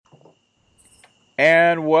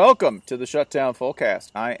And welcome to the Shutdown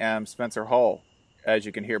Fullcast. I am Spencer Hull, as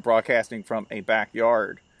you can hear, broadcasting from a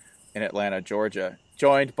backyard in Atlanta, Georgia,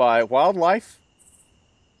 joined by wildlife,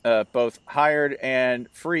 both hired and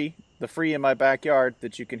free. The free in my backyard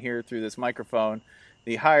that you can hear through this microphone.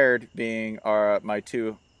 The hired being my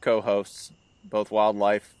two co-hosts, both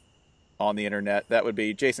wildlife on the internet. That would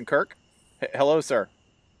be Jason Kirk. Hello, sir.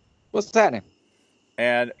 What's happening?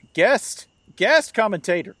 And guest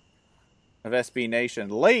commentator of SB Nation,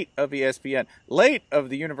 late of ESPN, late of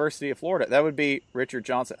the University of Florida. That would be Richard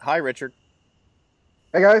Johnson. Hi, Richard.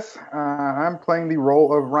 Hey, guys. I'm playing the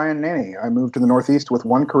role of Ryan Nanny. I moved to the Northeast with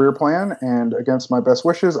one career plan, and against my best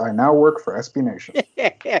wishes, I now work for SB Nation.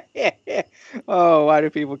 Oh, why do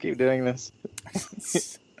people keep doing this?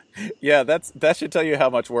 Yeah, that should tell you how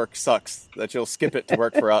much work sucks, that you'll skip it to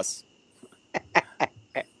work for us.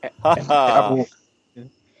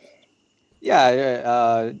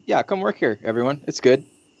 Yeah, come work here, everyone. It's good.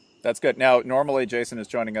 That's good. Now, normally Jason is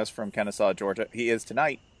joining us from Kennesaw, Georgia. He is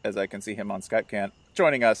tonight, as I can see him on Skype,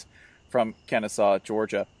 joining us from Kennesaw,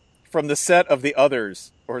 Georgia, from the set of The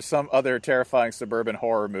Others, or some other terrifying suburban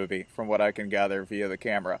horror movie, from what I can gather via the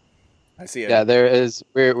camera. I see it. Yeah, there is.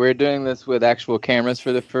 We're doing this with actual cameras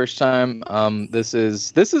for the first time. This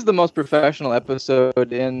is the most professional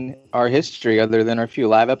episode in our history, other than our few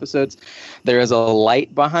live episodes. There is a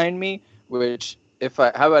light behind me, which,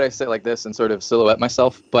 how about I sit like this and sort of silhouette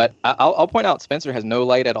myself? But I'll point out Spencer has no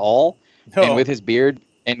light at all, and with his beard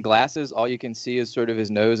and glasses, all you can see is sort of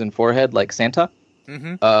his nose and forehead, like Santa.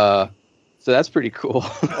 Mm-hmm. So that's pretty cool.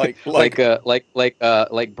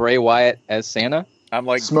 like Bray Wyatt as Santa. I'm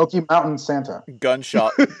like Smoky Mountain Santa. Gun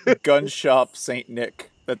shop Saint Nick.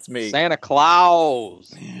 That's me. Santa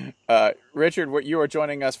Claus. Richard, you are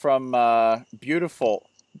joining us from beautiful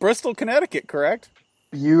Bristol, Connecticut, correct?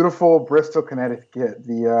 Beautiful Bristol, Connecticut,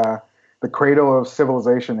 the cradle of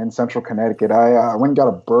civilization in central Connecticut. I went and got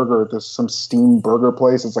a burger at some steam burger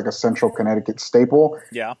place. It's like a central Connecticut staple.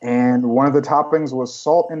 Yeah. And one of the toppings was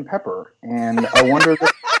salt and pepper. And I wondered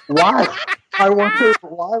why. I wondered,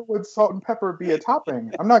 why would salt and pepper be a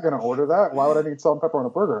topping? I'm not going to order that. Why would I need salt and pepper on a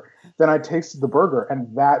burger? Then I tasted the burger,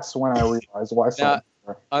 and that's when I realized why salt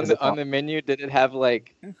and pepper. On the menu, did it have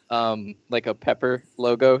like a pepper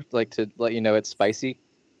logo, like to let you know it's spicy?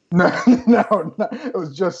 No. It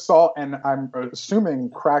was just salt, and I'm assuming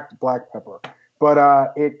cracked black pepper.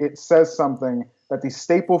 But it says something that the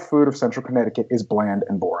staple food of central Connecticut is bland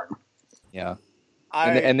and boring. Yeah.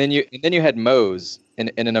 And then you had Moe's in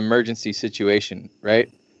an emergency situation,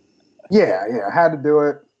 right? Yeah, had to do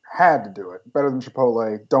it. Better than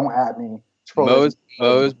Chipotle. Don't at me. Moe's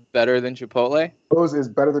better than Chipotle? Moe's is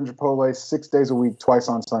better than Chipotle 6 days a week, twice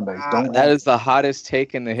on Sundays. That is the hottest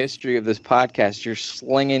take in the history of this podcast. You're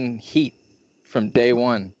slinging heat from day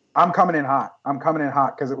one. I'm coming in hot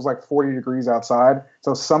because it was like 40 degrees outside,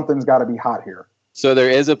 so something's got to be hot here. So there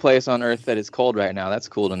is a place on Earth that is cold right now. That's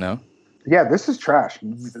cool to know. Yeah, this is trash.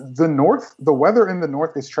 The weather in the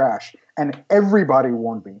north is trash, and everybody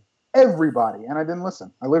warned me. Everybody, and I didn't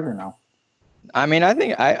listen. I live here now. I mean,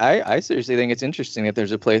 I seriously think it's interesting that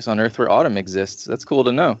there's a place on Earth where autumn exists. That's cool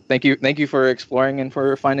to know. Thank you for exploring and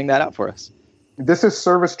for finding that out for us. This is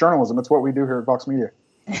service journalism. It's what we do here at Vox Media.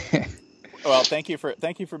 Well, thank you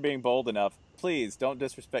for being bold enough. Please don't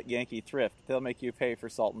disrespect Yankee Thrift. They'll make you pay for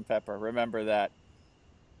salt and pepper. Remember that.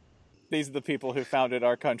 These are the people who founded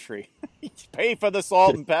our country. Pay for the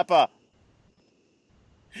salt and pepper.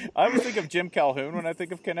 I always think of Jim Calhoun when I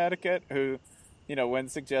think of Connecticut, who, when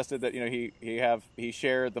suggested that, he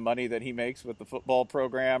shared the money that he makes with the football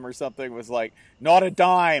program or something, was like, not a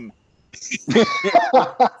dime.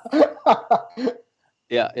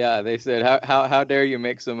 Yeah. They said, how dare you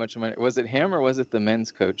make so much money? Was it him or was it the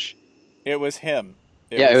men's coach? It was him.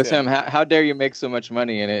 It was him. How dare you make so much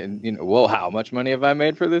money in it? Well, how much money have I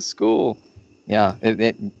made for this school? Yeah,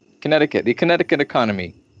 Connecticut, the Connecticut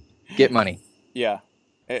economy. Get money. Yeah,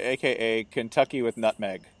 a.k.a. Kentucky with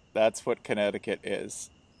nutmeg. That's what Connecticut is.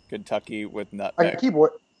 Kentucky with nutmeg.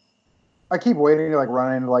 I keep waiting to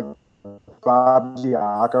run into Bob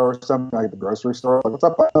Giacco or something at the grocery store. Like, what's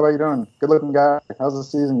up? How are you doing? Good looking guy. How's the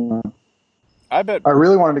season? I bet. I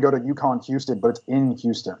really wanted to go to UConn Houston, but it's in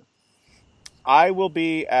Houston. I will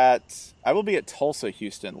be at Tulsa,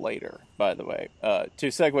 Houston later, by the way. To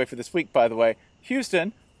segue for this week, by the way,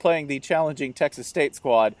 Houston, playing the challenging Texas State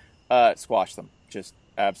squad, squashed them. Just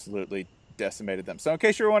absolutely decimated them. So in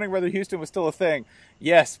case you were wondering whether Houston was still a thing,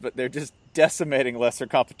 yes, but they're just decimating lesser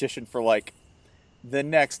competition for the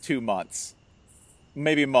next 2 months.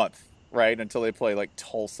 Maybe a month, right? Until they play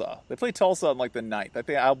Tulsa. They play Tulsa on the 9th. I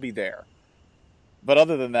think I'll be there. But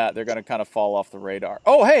other than that, they're going to kind of fall off the radar.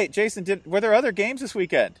 Oh, hey, Jason, were there other games this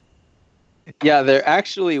weekend? Yeah, there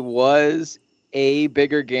actually was a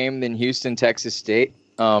bigger game than Houston, Texas State.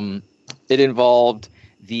 It involved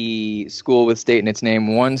the school with state in its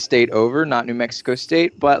name, one state over, not New Mexico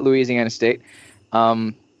State, but Louisiana State.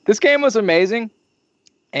 This game was amazing,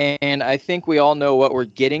 and I think we all know what we're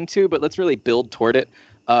getting to, but let's really build toward it.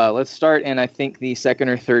 Let's start in, I think, the second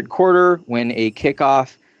or third quarter when a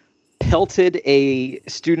kickoff pelted a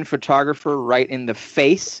student photographer right in the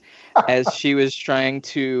face as she was trying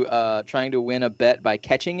to win a bet by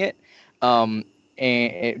catching it,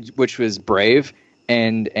 which was brave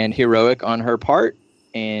and heroic on her part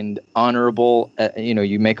and honorable.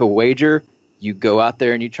 You make a wager, you go out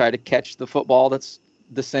there and you try to catch the football that's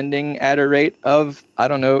descending at a rate of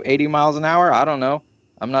 80 miles an hour. I don't know.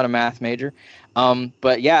 I'm not a math major,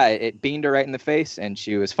 but yeah, it beamed her right in the face and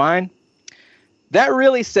she was fine. That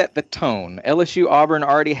really set the tone. LSU Auburn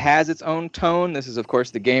already has its own tone. This is, of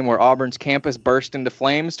course, the game where Auburn's campus burst into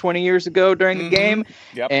flames 20 years ago during the game,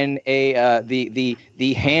 and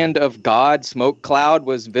the hand of God smoke cloud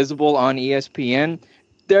was visible on ESPN.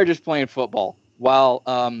 They're just playing football while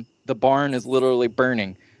the barn is literally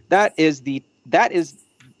burning. That is the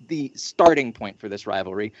starting point for this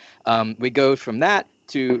rivalry. We go from that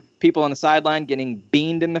to people on the sideline getting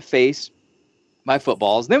beamed in the face by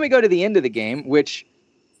footballs. Then we go to the end of the game, which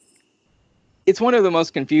it's one of the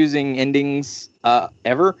most confusing endings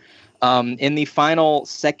ever. In the final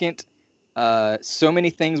second, so many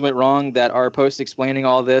things went wrong that our post explaining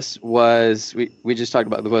all this was, we just talked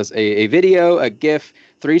about, was a video, a GIF,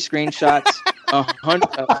 3 screenshots,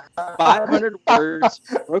 500 words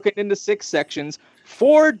broken into 6 sections.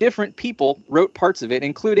 4 different people wrote parts of it,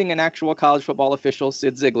 including an actual college football official,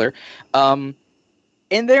 Sid Ziegler.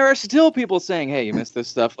 And there are still people saying, hey, you missed this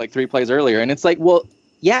stuff like 3 plays earlier. And it's like, well,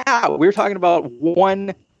 yeah, we're talking about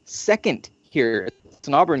 1 second here. It's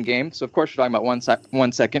an Auburn game, so of course we're talking about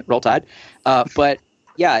 1 second, roll tide. But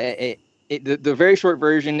yeah, the very short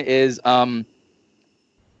version is LSU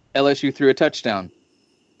threw a touchdown.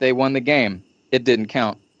 They won the game. It didn't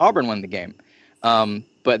count. Auburn won the game.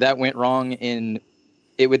 But that went wrong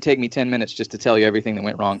it would take me 10 minutes just to tell you everything that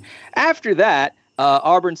went wrong. After that,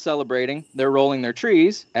 Auburn's celebrating. They're rolling their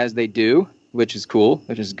trees, as they do, which is cool,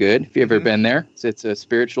 which is good. If you've ever been there, it's a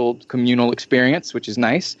spiritual, communal experience, which is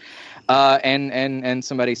nice. And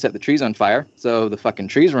somebody set the trees on fire, so the fucking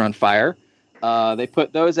trees were on fire. They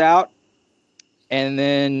put those out, and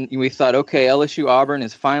then we thought, okay, LSU Auburn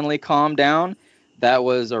is finally calmed down. That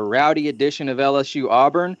was a rowdy edition of LSU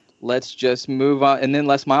Auburn. Let's just move on. And then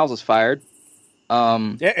Les Miles was fired.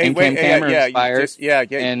 Cam Cameron's fired.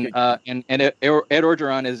 And Ed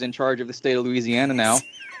Orgeron is in charge of the state of Louisiana now.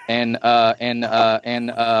 And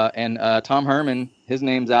Tom Herman, his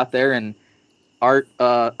name's out there, and Art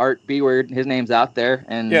B Word, his name's out there.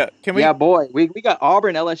 And we got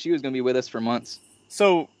Auburn. LSU is going to be with us for months.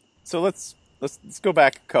 So let's go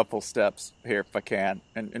back a couple steps here, if I can.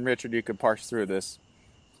 And Richard, you could parse through this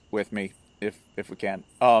with me if we can.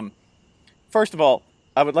 First of all,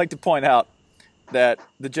 I would like to point out that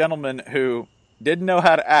the gentleman who didn't know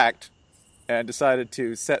how to act and decided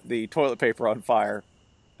to set the toilet paper on fire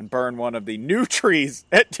and burn one of the new trees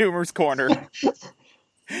at Toomer's Corner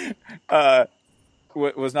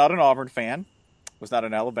was not an Auburn fan, was not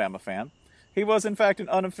an Alabama fan. He was, in fact, an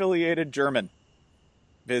unaffiliated German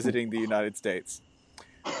visiting the United States.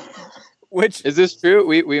 Which is this true?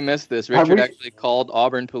 We missed this. Richard actually called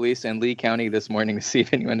Auburn police and Lee County this morning to see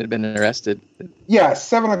if anyone had been arrested. Yeah,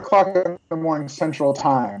 7:00 in the morning Central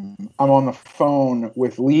Time. I'm on the phone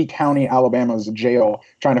with Lee County, Alabama's jail,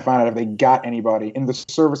 trying to find out if they got anybody in the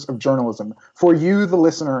service of journalism. For you, the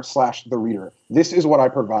listener / the reader, this is what I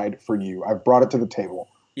provide for you. I've brought it to the table.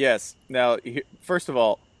 Yes. Now, first of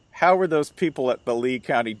all, how were those people at the Lee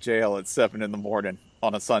County jail at 7 in the morning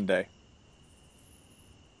on a Sunday?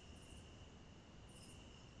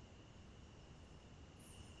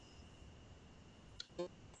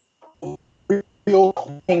 Real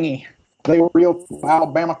clingy. They were real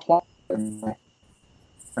Alabama twats,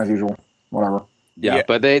 as usual. Whatever. Yeah,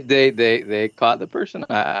 but they caught the person.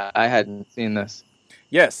 I hadn't seen this.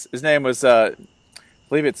 Yes, his name was, I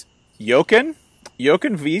believe it's Jochen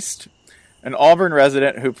Wiest, an Auburn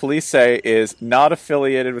resident who police say is not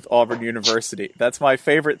affiliated with Auburn University. That's my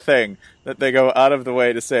favorite thing, that they go out of the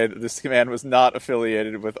way to say that this man was not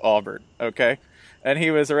affiliated with Auburn. Okay, and he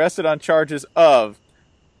was arrested on charges of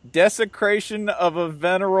desecration of a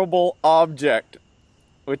venerable object,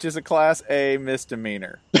 which is a Class A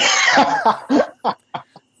misdemeanor.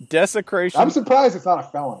 Desecration. I'm surprised it's not a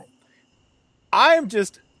felony. I'm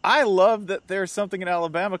just I love that there's something in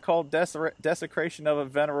Alabama called desecration of a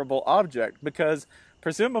venerable object, because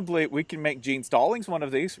presumably we can make Gene Stallings one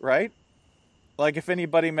of these, right? Like, if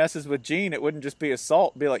anybody messes with Gene, it wouldn't just be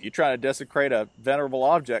assault. It'd be like, you're trying to desecrate a venerable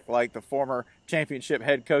object, like the former championship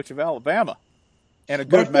head coach of Alabama. And a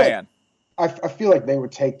good man. I feel like they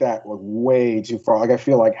would take that way too far. Like, I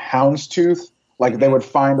feel like houndstooth, like they would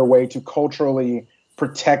find a way to culturally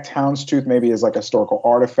protect houndstooth, maybe as like a historical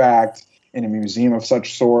artifact in a museum of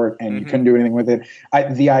such sort, and you couldn't do anything with it.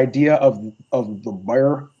 The idea of the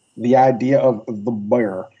bear,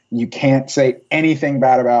 you can't say anything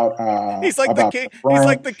bad about. He's like the king. He's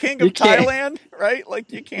like the king of Thailand, right?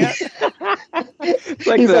 Like, you can't. It's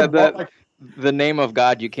like the name of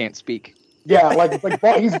God you can't speak. Yeah, like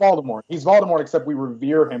he's Voldemort. He's Voldemort, except we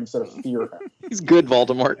revere him instead of fear him. He's good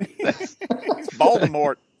Voldemort. He's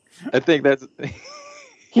Voldemort. I think that's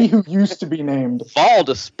he who used to be named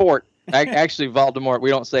Voldesport. Actually, Voldemort. We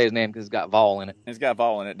don't say his name because it's got Vol in it. It's got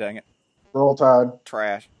Vol in it. Dang it. Roll Tide.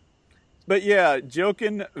 Trash. But yeah,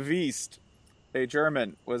 Jochen Wiest, a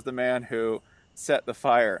German, was the man who set the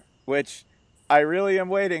fire, which I really am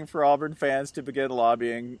waiting for Auburn fans to begin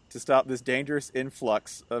lobbying to stop this dangerous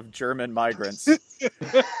influx of German migrants.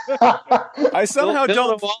 I somehow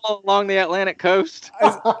build a wall along the Atlantic coast.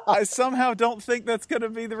 I somehow don't think that's going to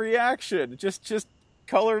be the reaction. Just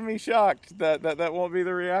color me shocked that won't be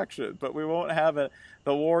the reaction. But we won't have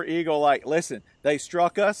the War Eagle like, listen, they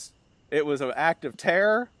struck us. It was an act of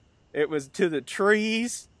terror. It was to the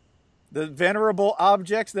trees, the venerable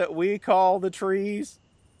objects that we call the trees.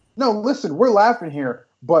 No, listen, we're laughing here,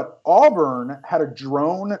 but Auburn had a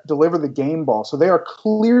drone deliver the game ball, so they are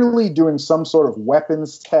clearly doing some sort of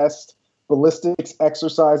weapons test, ballistics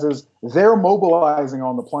exercises. They're mobilizing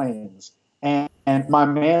on the planes, and my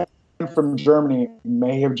man from Germany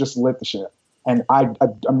may have just lit the shit, and I'm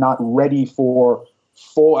not ready for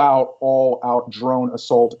full-out, all-out drone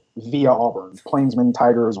assault via Auburn. Plainsmen,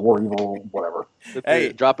 Tigers, War Eagle, whatever.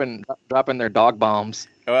 Hey, dropping their dog bombs.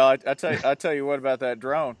 Well, I tell you what about that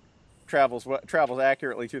drone. Travels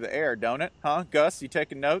accurately through the air, don't it? Huh, Gus? You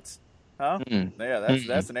taking notes? Huh? Yeah,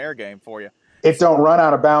 that's an air game for you. It don't run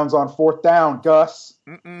out of bounds on fourth down, Gus.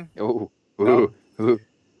 Ooh.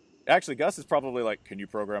 Actually, Gus is probably like, can you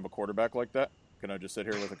program a quarterback like that? Can I just sit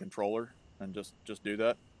here with a controller and just do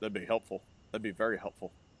that? That'd be helpful. That'd be very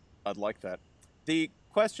helpful. I'd like that. The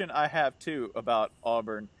question I have, too, about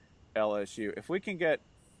Auburn LSU, if we can get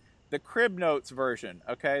the Crib Notes version,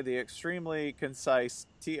 okay, the extremely concise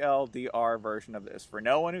TLDR version of this, for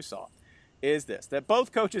no one who saw, is this, that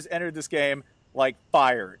both coaches entered this game, like,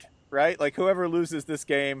 fired, right? Like, whoever loses this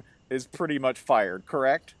game is pretty much fired,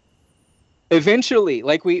 correct? Eventually,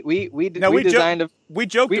 like, we designed we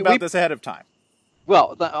joked about this ahead of time.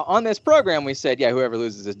 Well, on this program, we said, yeah, whoever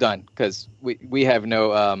loses is done, because we have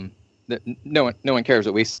no one cares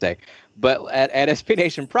what we say. But at SB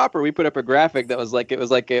Nation proper, we put up a graphic that was like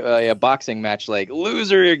a boxing match, like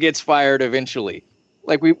loser gets fired eventually.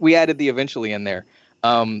 Like we added the eventually in there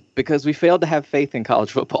because we failed to have faith in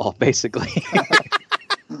college football, basically.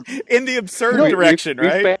 In the absurd direction,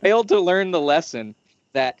 right? We failed to learn the lesson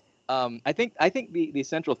that I think the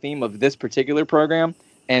central theme of this particular program,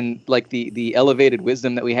 and like the elevated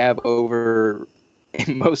wisdom that we have over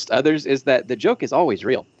most others, is that the joke is always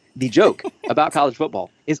real. The joke about college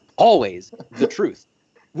football is always the truth.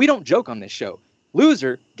 We don't joke on this show.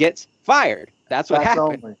 Loser gets fired. That's what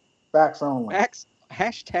happened. Facts only.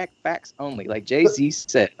 Hashtag facts only. Like Jay-Z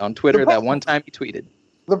said on Twitter that one time he tweeted.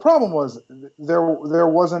 The problem was there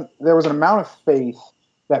was an amount of faith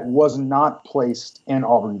that was not placed in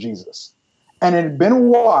Auburn Jesus. And it had been a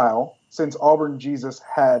while since Auburn Jesus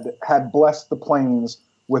had blessed the plains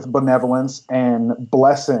with benevolence and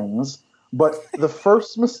blessings. But the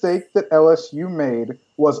first mistake that LSU made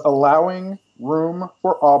was allowing room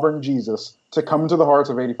for Auburn Jesus to come to the hearts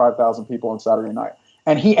of 85,000 people on Saturday night.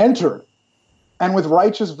 And he entered. And with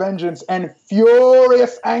righteous vengeance and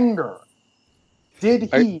furious anger, did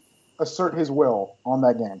he assert his will on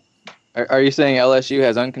that game. Are you saying LSU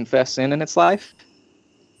has unconfessed sin in its life?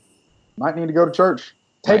 Might need to go to church.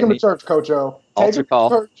 Take him to church, Coach O. Take him to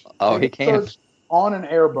church. Oh, he can. On an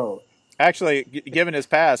airboat. Actually, given his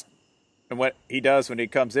past and what he does when he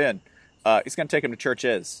comes in, he's going to take him to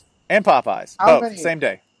churches and Popeyes. Both, same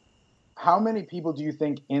day. How many people do you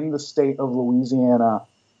think in the state of Louisiana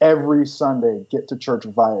every Sunday get to church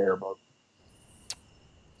via airboat?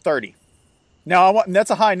 30. Now,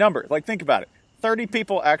 that's a high number. Like, think about it. 30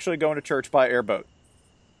 people actually going to church by airboat.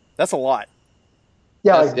 That's a lot.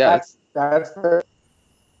 Yeah, that's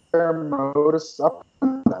their modus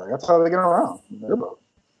operandi. That's how they get around. Airboat.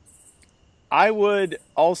 I would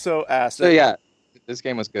also ask. So, yeah. This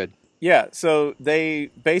game was good. Yeah, so they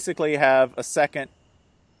basically have a second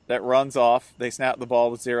that runs off. They snap the ball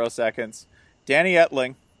with 0 seconds. Danny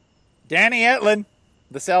Etling,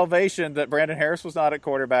 the salvation that Brandon Harris was not at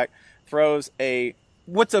quarterback, throws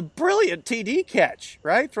what's a brilliant TD catch,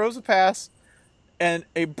 right? Throws a pass and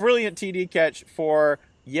a brilliant TD catch for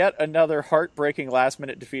yet another heartbreaking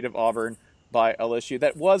last-minute defeat of Auburn by LSU.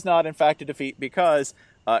 That was not, in fact, a defeat because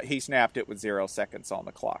he snapped it with 0 seconds on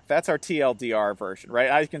the clock. That's our TLDR version, right?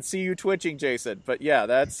 I can see you twitching, Jason, but yeah,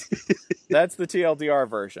 that's the TLDR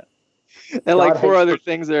version. And like 4 other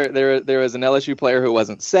things, there was an LSU player who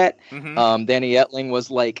wasn't set. Mm-hmm. Danny Etling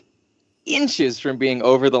was like inches from being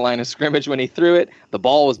over the line of scrimmage when he threw it. The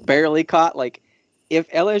ball was barely caught. Like, if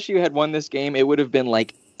LSU had won this game, it would have been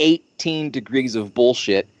like 18 degrees of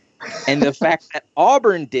bullshit. And the fact that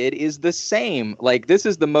Auburn did is the same. Like, this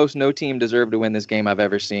is the most no team deserved to win this game I've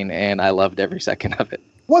ever seen, and I loved every second of it.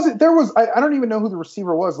 I don't even know who the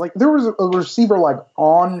receiver was. Like, there was a receiver, like,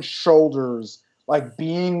 on shoulders, like,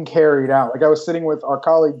 being carried out. Like, I was sitting with our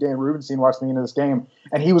colleague Dan Rubenstein watching the end of this game,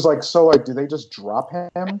 and he was like, so, like, do they just drop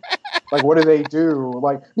him? Like, what do they do?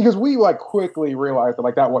 Like, because we, like, quickly realized that,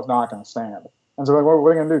 like, that was not going to stand. And so, like, what are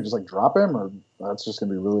we going to do? Just, like, drop him? Or that's just going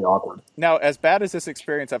to be really awkward. Now, as bad as this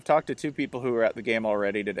experience, I've talked to 2 people who were at the game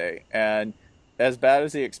already today, and as bad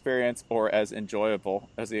as the experience, or as enjoyable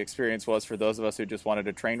as the experience was for those of us who just wanted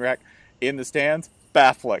a train wreck in the stands,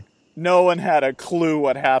 baffling. No one had a clue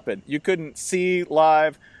what happened. You couldn't see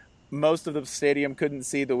live. Most of the stadium couldn't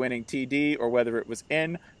see the winning TD or whether it was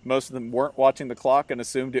in. Most of them weren't watching the clock and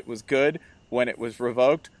assumed it was good when it was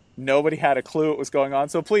revoked. Nobody had a clue what was going on.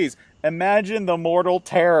 So please, imagine the mortal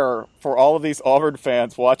terror for all of these Auburn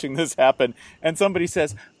fans watching this happen. And somebody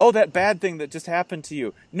says, oh, that bad thing that just happened to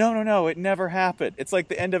you. No, it never happened. It's like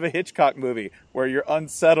the end of a Hitchcock movie where you're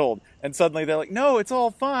unsettled. And suddenly they're like, no, it's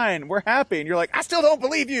all fine. We're happy. And you're like, I still don't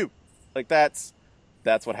believe you. Like, that's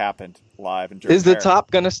what happened live in German. Is the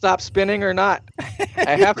top going to stop spinning or not?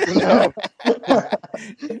 I have to know.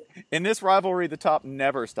 In this rivalry, the top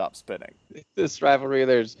never stops spinning. This rivalry,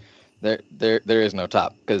 there is no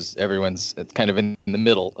top because it's kind of in the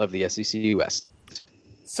middle of the SEC West.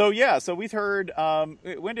 So we've heard.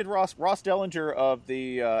 When did Ross Dellinger of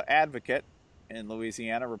the Advocate in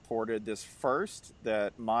Louisiana reported this first?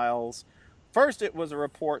 That Miles. First, it was a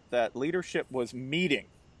report that leadership was meeting.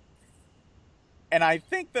 And I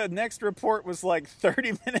think the next report was like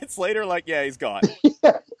 30 minutes later, like, yeah, he's gone.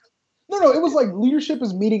 Yeah. No, it was like leadership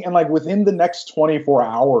is meeting, and like within the next 24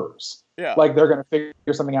 hours, like they're going to figure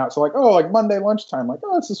something out. So like, oh, like Monday lunchtime, like,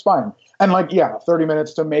 oh, this is fine. And like, yeah, 30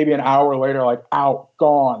 minutes to maybe an hour later, like, out,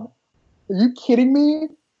 gone. Are you kidding me?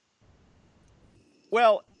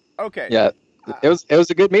 Well, okay. Yeah, it was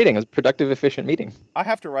a good meeting. It was a productive, efficient meeting. I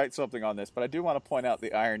have to write something on this, but I do want to point out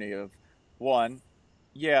the irony of, one,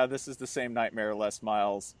 yeah, this is the same nightmare Les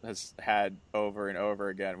Miles has had over and over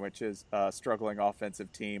again, which is a struggling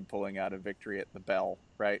offensive team pulling out a victory at the bell,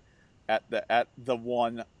 right? At the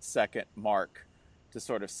 1 second mark to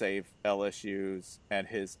sort of save LSU's and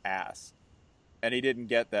his ass. And he didn't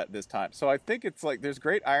get that this time. So I think it's like there's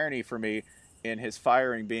great irony for me in his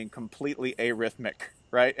firing being completely arrhythmic,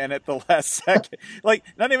 right? And at the last second, like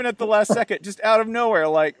not even at the last second, just out of nowhere,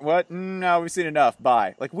 like, what? No, we've seen enough.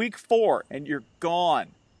 Bye. Like week 4 and you're gone.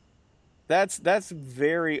 That's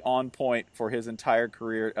very on point for his entire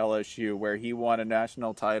career at LSU, where he won a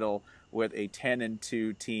national title with a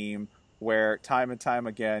 10-2 team, where time and time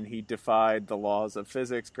again he defied the laws of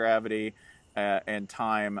physics, gravity, and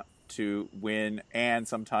time to win and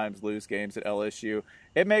sometimes lose games at LSU.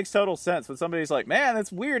 It makes total sense when somebody's like, man,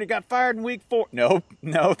 that's weird, he got fired in week 4. No,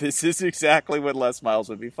 this is exactly when Les Miles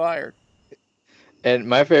would be fired. And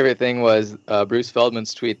my favorite thing was Bruce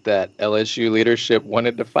Feldman's tweet that LSU leadership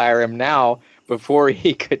wanted to fire him now before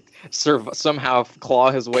he could somehow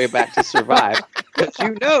claw his way back to survive.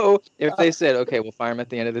 Because if they said, okay, we'll fire him at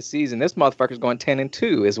the end of the season, this motherfucker's going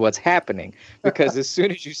 10-2 is what's happening. Because as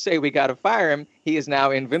soon as you say we got to fire him, he is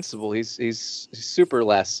now invincible. He's super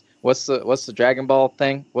less. What's the Dragon Ball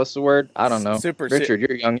thing? What's the word? I don't know. Richard,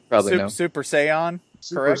 you're young. You probably know. Super Saiyan.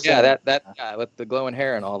 Correct. Yeah, that guy with the glowing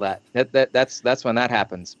hair and all that. That's when that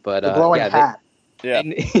happens. But the glowing hat. Yeah.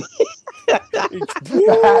 The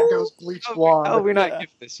hat goes bleach blonde. Oh, we're not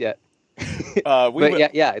gift this yet.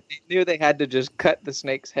 They knew they had to just cut the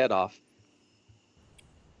snake's head off.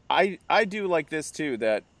 I do like this too.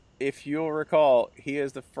 That if you'll recall,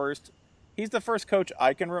 he's the first coach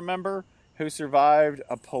I can remember who survived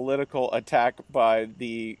a political attack by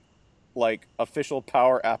the official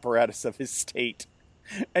power apparatus of his state.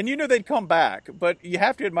 And they'd come back, but you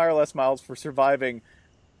have to admire Les Miles for surviving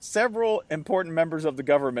several important members of the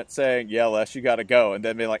government saying, "Yeah, Les, you got to go," and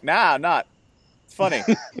then being like, "Nah, I'm not." It's funny.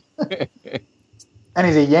 And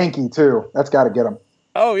he's a Yankee too. That's got to get him.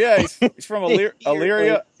 Oh yeah, he's from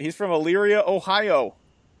Elyria. He's from Elyria, Ohio.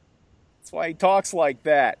 That's why he talks like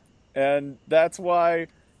that, and that's why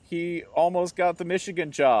he almost got the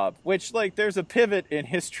Michigan job. Which, like, there's a pivot in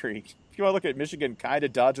history. If you want to look at Michigan kind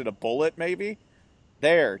of dodging a bullet, maybe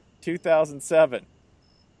 2007,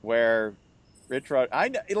 where Richt,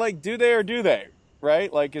 do they or do they?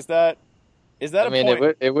 Right? Like, is that a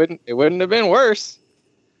point? It wouldn't have been worse.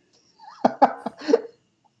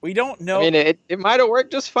 We don't know. I mean, it might have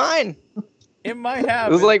worked just fine. It might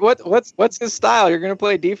have. It was like, what's his style? You're going to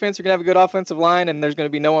play defense. You're going to have a good offensive line, and there's going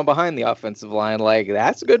to be no one behind the offensive line. Like,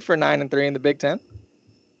 that's good for 9-3 in the Big Ten.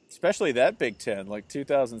 Especially that Big Ten, like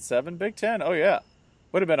 2007 Big Ten. Oh yeah,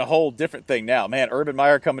 would have been a whole different thing now. Man, Urban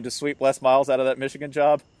Meyer coming to sweep Les Miles out of that Michigan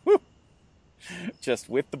job. Whew. Just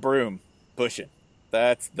with the broom, pushing.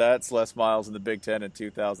 That's Les Miles in the Big Ten in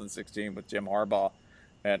 2016 with Jim Harbaugh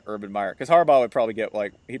and Urban Meyer. Because Harbaugh would probably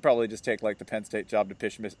he'd probably just take like the Penn State job to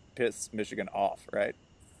piss Michigan off, right?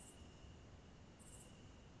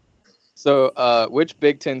 So, which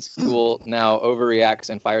Big Ten school now overreacts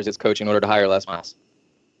and fires its coach in order to hire Les Miles?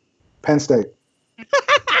 Penn State.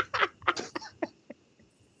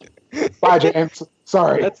 Bye, James.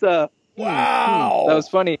 Sorry. That's wow. That was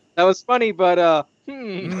funny. But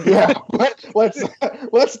Yeah, but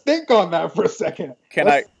let's think on that for a second. Can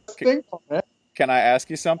I ask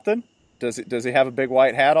you something? Does he have a big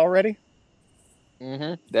white hat already?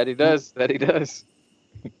 Mm-hmm. That he does. It's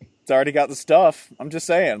already got the stuff. I'm just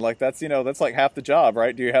saying, like, that's like half the job,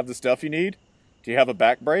 right? Do you have the stuff you need? Do you have a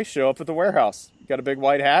back brace? Show up at the warehouse. You got a big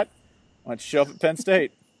white hat? Why don't you show up at Penn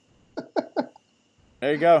State?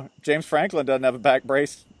 There you go. James Franklin doesn't have a back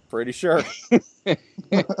brace. Pretty sure.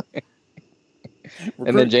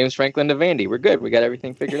 And then James Franklin to Vandy. We're good. We got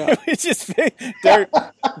everything figured out. It's just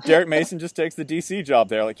Derek Mason just takes the DC job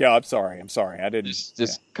there. Like, yeah, I'm sorry. I didn't.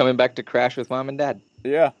 Just coming back to crash with mom and dad.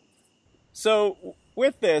 Yeah. So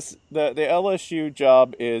with this, the LSU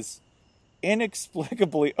job is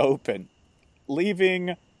inexplicably open,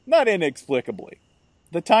 leaving not inexplicably.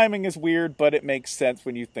 The timing is weird, but it makes sense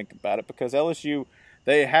when you think about it because LSU,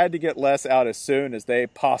 they had to get Les out as soon as they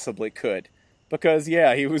possibly could. Because,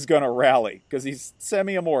 yeah, he was going to rally. Because he's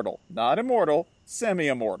semi-immortal. Not immortal,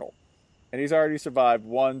 semi-immortal. And he's already survived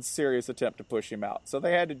one serious attempt to push him out. So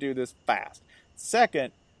they had to do this fast.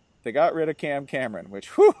 Second, they got rid of Cam Cameron, which,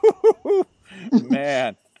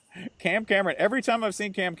 man. Cam Cameron, every time I've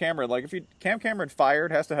seen Cam Cameron, like, Cam Cameron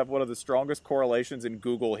fired has to have one of the strongest correlations in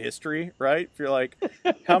Google history, right? If you're like,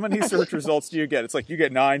 how many search results do you get? It's like you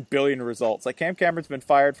get 9 billion results. Like, Cam Cameron's been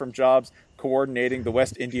fired from jobs coordinating the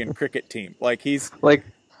West Indian cricket team. Like, he's like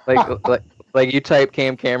you type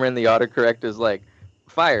Cam Cameron, the autocorrect is like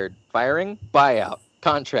fired, firing, buyout,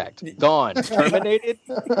 contract, gone, terminated.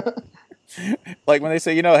 Like when they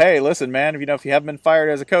say, hey, listen, man, if you haven't been fired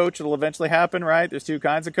as a coach, it'll eventually happen, right? There's two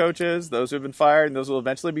kinds of coaches, those who have been fired and those who will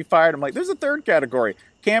eventually be fired. I'm like, there's a third category,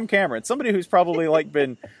 Cam Cameron, somebody who's probably like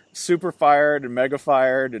been super fired and mega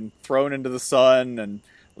fired and thrown into the sun and,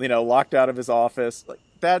 locked out of his office. Like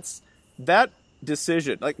that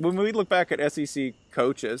decision. Like when we look back at SEC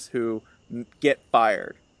coaches who get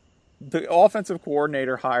fired, the offensive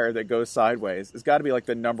coordinator hire that goes sideways has got to be like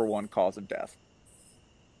the number one cause of death.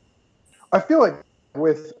 I feel like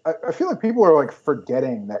people are like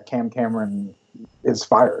forgetting that Cam Cameron is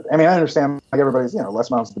fired. I mean, I understand like everybody's, Les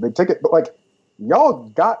Miles is the big ticket, but like y'all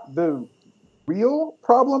got the real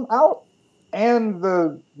problem out and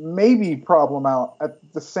the maybe problem out at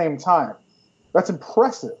the same time. That's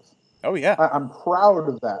impressive. Oh yeah. I'm proud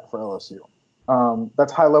of that for LSU.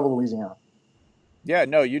 That's high level Louisiana. Yeah,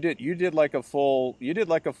 no, you did like a full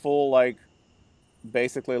like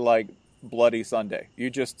basically like Bloody Sunday.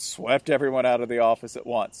 You just swept everyone out of the office at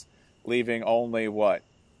once, leaving only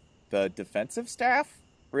the defensive staff?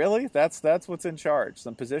 Really? That's what's in charge.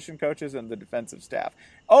 Some position coaches and the defensive staff.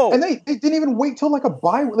 Oh, and they didn't even wait till like a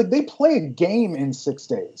bye. Like they play a game in 6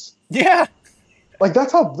 days. Yeah. Like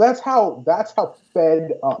that's how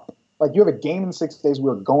fed up. Like you have a game in 6 days.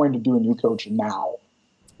 We're going to do a new coach now.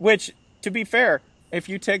 Which, to be fair, if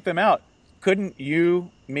you take them out, couldn't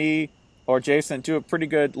you, me, or Jason do a pretty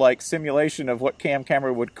good like simulation of what Cam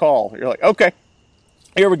Cameron would call? You're like, okay,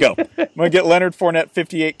 here we go. I'm gonna get Leonard Fournette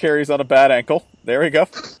 58 carries on a bad ankle. There we go.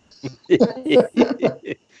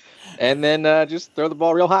 And then just throw the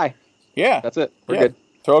ball real high. Yeah, that's it. We're good.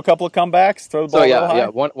 Throw a couple of comebacks. Throw the ball real high. Yeah.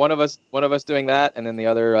 One of us doing that, and then the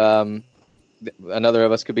other another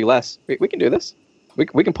of us could be less. We can do this.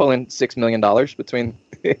 We can pull in $6 million between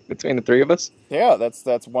the three of us. Yeah, that's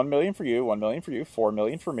 $1 million for you, $1 million for you, $4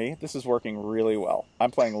 million for me. This is working really well.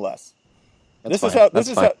 I'm playing less. That's this fine.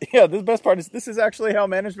 is how. Yeah, the best part is this is actually how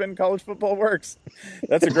management in college football works.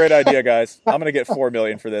 That's a great idea, guys. I'm gonna get $4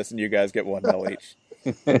 million for this, and you guys get $1 million each.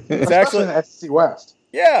 It's actually the SEC West.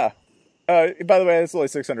 Yeah. By the way, it's only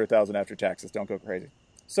 $600,000 after taxes. Don't go crazy.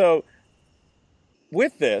 So,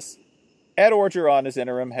 with this, Ed Orgeron is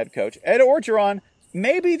interim head coach. Ed Orgeron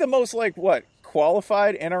may be the most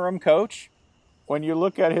qualified interim coach when you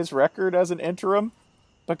look at his record as an interim,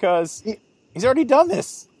 because he's already done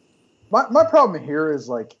this. My problem here is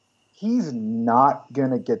he's not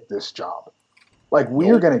gonna get this job. We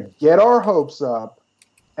are gonna get our hopes up,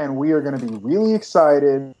 and we are gonna be really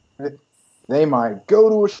excited. They might go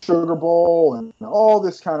to a Sugar Bowl and all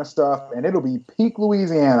this kind of stuff, and it'll be peak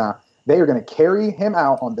Louisiana. They are going to carry him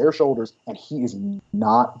out on their shoulders, and he is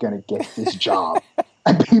not going to get this job.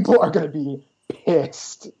 And people are going to be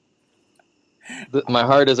pissed. My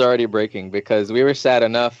heart is already breaking because we were sad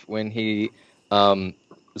enough when he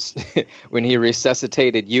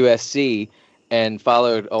resuscitated USC and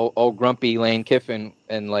followed old grumpy Lane Kiffin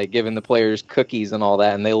and giving the players cookies and all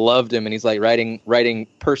that, and they loved him. And he's writing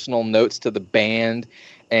personal notes to the band,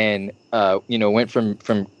 and went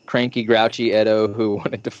from cranky, grouchy Edo who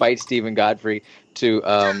wanted to fight Stephen Godfrey to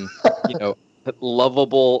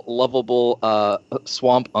lovable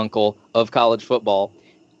swamp uncle of college football.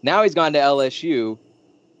 Now he's gone to LSU.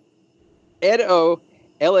 Edo,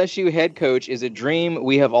 LSU head coach, is a dream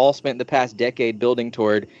we have all spent the past decade building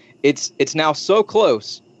toward. It's now so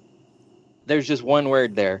close. There's just one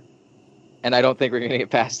word there, and I don't think we're going to get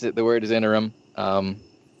past it. The word is interim.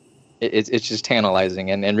 It's just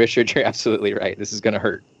tantalizing, and Richard, you're absolutely right. This is going to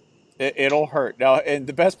hurt. It'll hurt. Now, and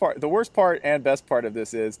the worst part and best part of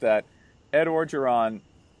this is that Ed Orgeron,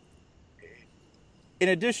 in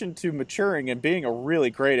addition to maturing and being a really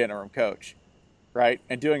great interim coach, right,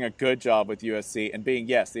 and doing a good job with USC and being,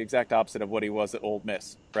 yes, the exact opposite of what he was at Ole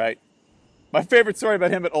Miss, right? My favorite story about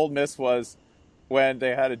him at Ole Miss was when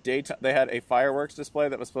they had a fireworks display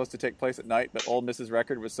that was supposed to take place at night, but Ole Miss's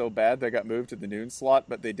record was so bad they got moved to the noon slot,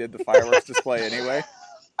 but they did the fireworks display anyway.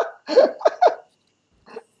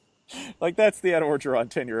 That's the Ed Orgeron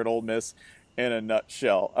tenure at Ole Miss in a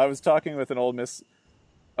nutshell. I was talking with an Ole Miss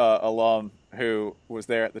alum who was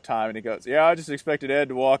there at the time, and he goes, "Yeah, I just expected Ed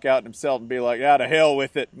to walk out himself and be like, yeah, to hell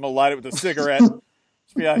with it. I'm going to light it with a cigarette.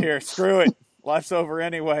 Just be out here. Screw it. Life's over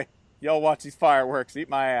anyway. Y'all watch these fireworks. Eat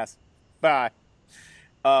my ass. Bye."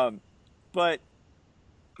 But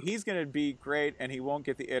he's going to be great, and he won't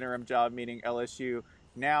get the interim job, meaning LSU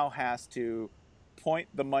now has to point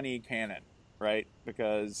the money cannon, right?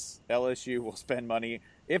 Because LSU will spend money,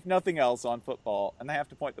 if nothing else, on football, and they have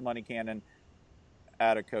to point the money cannon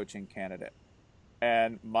at a coaching candidate.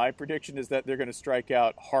 And my prediction is that they're going to strike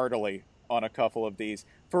out heartily on a couple of these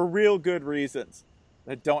for real good reasons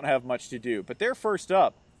that don't have much to do. But they're first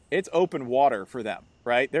up. It's open water for them,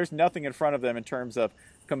 right? There's nothing in front of them in terms of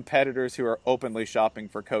competitors who are openly shopping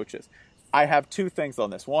for coaches. I have two things on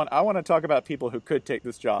this. One, I want to talk about people who could take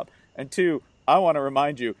this job. And two, I want to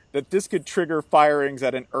remind you that this could trigger firings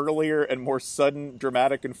at an earlier and more sudden,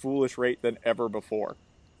 dramatic, and foolish rate than ever before.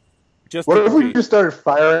 What if we just started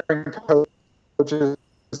firing coaches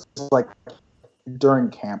during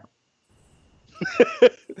camp?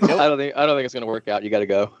 I don't think it's going to work out. You got to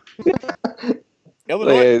go.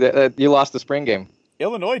 Illinois, you lost the spring game.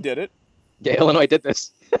 Illinois did it. Yeah, Illinois did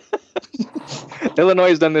this. Illinois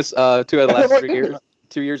has done this 2 out of the last 3 years,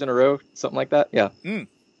 2 years in a row, something like that. Yeah.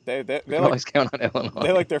 They can always count on Illinois.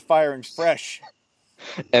 They like their firings fresh.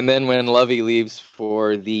 And then when Lovey leaves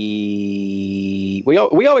for the, we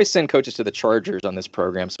always send coaches to the Chargers on this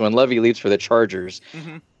program. So when Lovey leaves for the Chargers,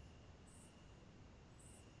 then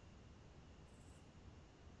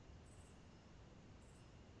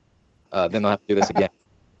they'll have to do this again.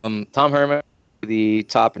 Tom Herman, the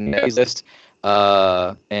top in the list,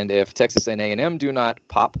 and if Texas and A&M do not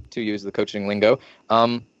pop, to use the coaching lingo,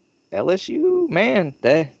 LSU, man,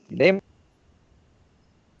 they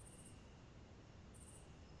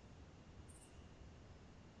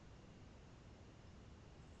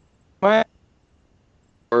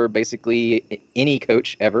or basically any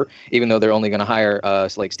coach ever, even though they're only going to hire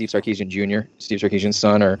like Steve Sarkisian Jr., Steve Sarkisian's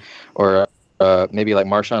son, or maybe like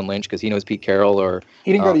Marshawn Lynch because he knows Pete Carroll. Or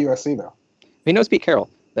he didn't go to USC though. He knows Pete Carroll.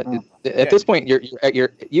 At this point, your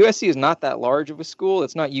USC is not that large of a school.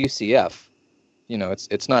 It's not UCF. You know,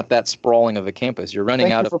 it's not that sprawling of a campus. You're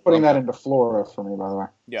running out of. Thank you for putting that into Florida for me, by the way.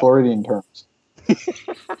 Yeah. Floridian terms.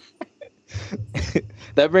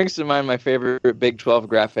 That brings to mind my favorite Big 12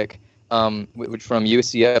 graphic, which from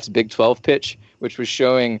UCF's Big 12 pitch, which was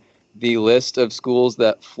showing the list of schools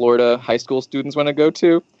that Florida high school students want to go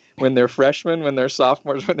to when they're freshmen, when they're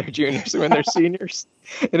sophomores, when they're juniors, and when they're seniors.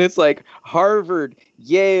 And it's like Harvard,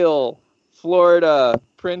 Yale, Florida,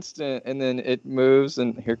 Princeton, and then it moves,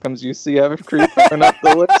 and here comes UCF creeping up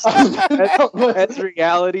the list. That's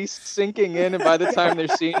reality sinking in, and by the time they're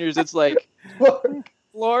seniors, it's like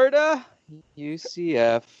Florida,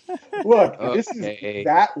 UCF. Look, Okay.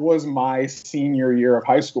 that was my senior year of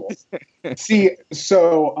high school. See,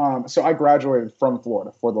 so I graduated from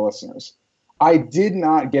Florida, for the listeners. I did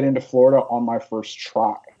not get into Florida on my first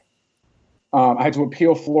try. I had to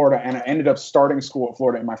appeal Florida, and I ended up starting school at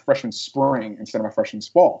Florida in my freshman spring instead of my freshman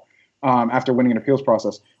fall, after winning an appeals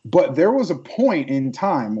process. But there was a point in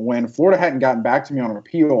time when Florida hadn't gotten back to me on an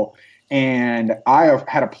appeal, and I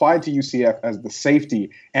had applied to UCF as the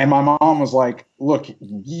safety, and my mom was like, look,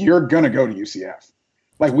 you're going to go to UCF.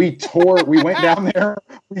 Like, we went down there,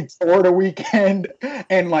 we toured a weekend,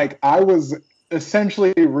 and like I was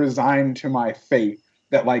essentially resigned to my fate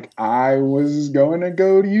that like I was going to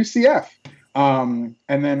go to UCF. And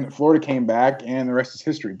then Florida came back, and the rest is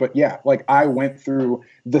history. But yeah, like I went through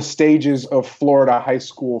the stages of Florida high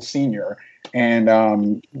school senior, and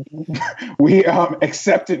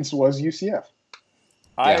acceptance was UCF.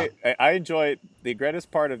 I enjoy the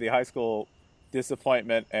greatest part of the high school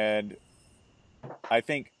disappointment, and I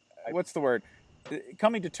think, what's the word?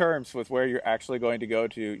 Coming to terms with where you're actually going to go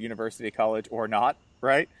to university, college, or not,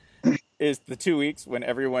 right? Is the 2 weeks when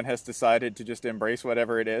everyone has decided to just embrace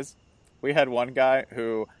whatever it is. We had one guy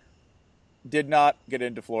who did not get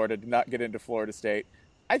into Florida, did not get into Florida State.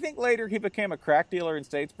 I think later he became a crack dealer in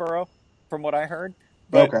Statesboro, from what I heard.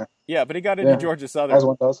 But, okay. Yeah, but he got into Georgia Southern. As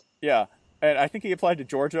one does. Yeah. And I think he applied to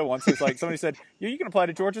Georgia once. He's like, somebody said, you can apply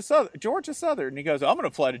to Georgia Southern. And he goes, I'm going to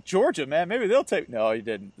apply to Georgia, man. Maybe they'll take. No, he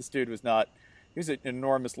didn't. This dude was not. He was an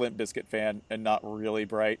enormous Limp Bizkit fan and not really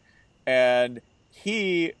bright. And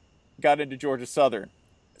he got into Georgia Southern.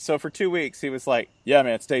 So for 2 weeks, he was like, yeah,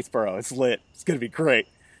 man, Statesboro, it's lit. It's going to be great.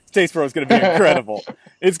 Statesboro is going to be incredible.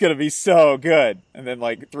 It's going to be so good. And then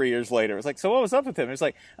like 3 years later, it was like, so what was up with him? It was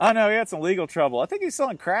like, oh, no, he had some legal trouble. I think he's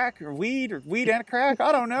selling crack or weed and crack.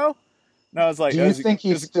 I don't know. No, I was like, do you think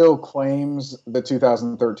he still claims the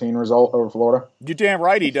 2013 result over Florida? You're damn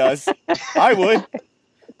right he does. I would.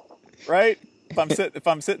 Right? If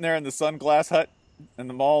I'm sitting there in the sunglass hut in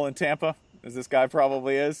the mall in Tampa, as this guy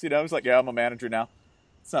probably is, he's like, yeah, I'm a manager now.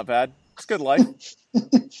 It's not bad. It's good life.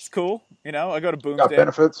 It's cool. I go to Boomsday. Got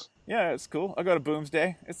benefits. Yeah, it's cool. I go to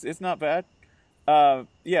Boomsday. It's not bad.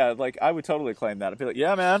 Yeah, like I would totally claim that. I'd be like,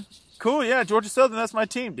 yeah, man, cool. Yeah, Georgia Southern, that's my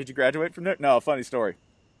team. Did you graduate from there? No, funny story.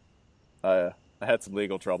 I had some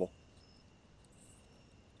legal trouble.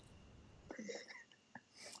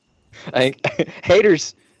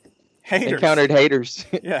 Haters. Encountered haters.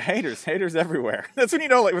 Yeah, haters everywhere. That's when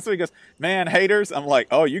like when somebody goes, man, haters. I'm like,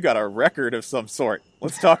 oh, you got a record of some sort.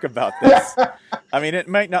 Let's talk about this. I mean, it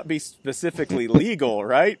might not be specifically legal,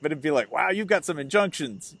 right? But it'd be like, wow, you've got some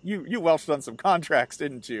injunctions. You welched on some contracts,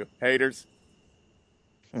 didn't you, haters?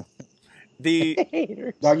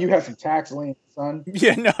 Dog, you have some tax liens, son.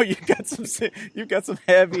 Yeah, no, you've got some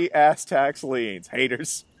heavy ass tax liens,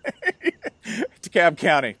 haters. DeKalb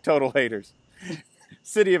County, total haters.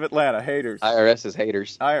 City of Atlanta, haters. IRS is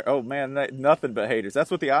haters. Oh man, nothing but haters.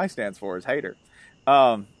 That's what the I stands for, is hater.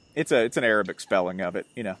 It's an Arabic spelling of it.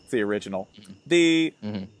 It's the original. Who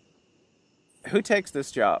takes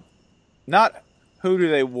this job? Not who do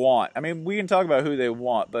they want. I mean, we can talk about who they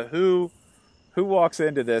want, but who walks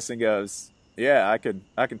into this and goes, yeah, I can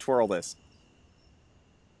twirl this.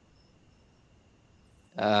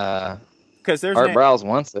 Because there's Art Briles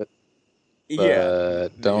wants it. Yeah.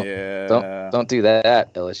 Don't do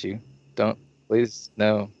that, LSU. Please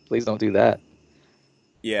don't do that.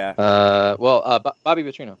 Yeah. Bobby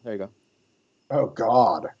Petrino. There you go. Oh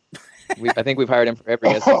God. I think we've hired him for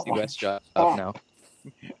every SEC West job now.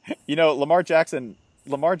 Lamar Jackson.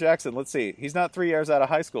 Let's see. He's not 3 years out of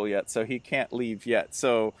high school yet, so he can't leave yet.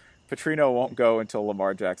 So Petrino won't go until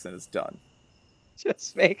Lamar Jackson is done.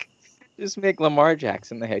 Just make Lamar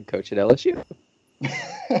Jackson the head coach at LSU.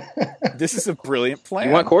 This is a brilliant plan.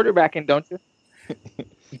 You want quarterbacking, don't you?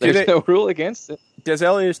 There's no rule against it. Does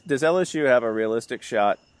LSU have a realistic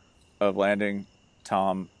shot of landing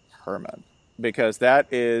Tom Herman? Because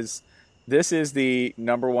this is the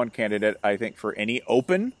number one candidate, I think, for any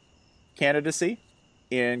open candidacy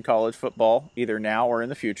in college football, either now or in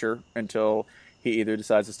the future, until he either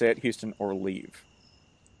decides to stay at Houston or leave.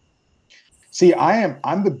 See,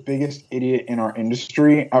 I'm the biggest idiot in our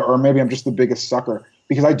industry, or maybe I'm just the biggest sucker,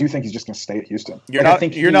 because I do think he's just going to stay at Houston. You're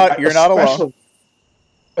not alone.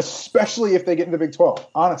 Especially if they get in the Big 12,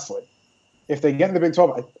 honestly. if they get in the Big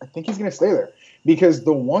 12, I think he's going to stay there. Because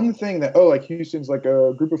the one thing that, like Houston's like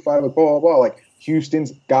a group of five, like blah, blah, blah, like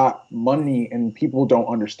Houston's got money and people don't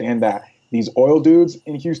understand that. These oil dudes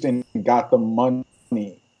in Houston got the money.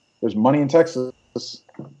 There's money in Texas.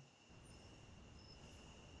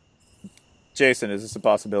 Jason, is this a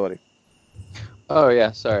possibility? Oh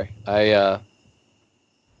yeah, sorry. I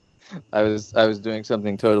was doing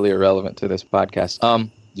something totally irrelevant to this podcast.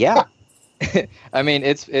 Yeah. I mean,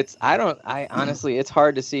 honestly, it's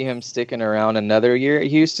hard to see him sticking around another year at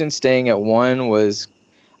Houston. Staying at one was,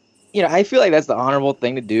 I feel like that's the honorable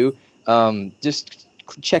thing to do. Just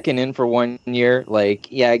checking in for 1 year,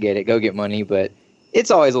 like, yeah, I get it, go get money, but it's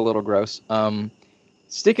always a little gross.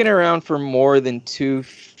 Sticking around for more than 2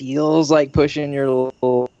 feels like pushing your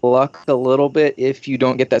luck a little bit if you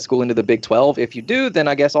don't get that school into the Big 12. If you do, then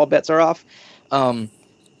I guess all bets are off.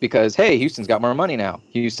 Because, hey, Houston's got more money now.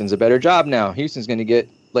 Houston's a better job now. Houston's going to get,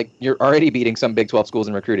 you're already beating some Big 12 schools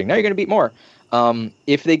in recruiting. Now you're going to beat more.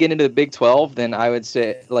 If they get into the Big 12, then I would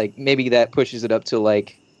say, maybe that pushes it up to,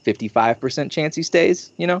 55% chance he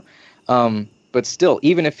stays, But still,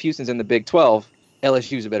 even if Houston's in the Big 12,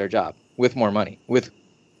 LSU's a better job with more money, with,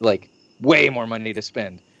 way more money to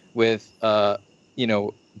spend, with,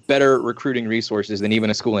 better recruiting resources than even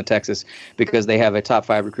a school in Texas, because they have a top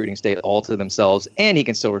 5 recruiting state all to themselves, and he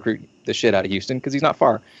can still recruit the shit out of Houston because he's not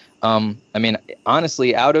far. I mean,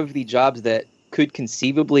 honestly, out of the jobs that could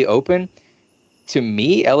conceivably open, to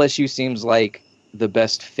me, LSU seems like the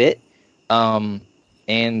best fit.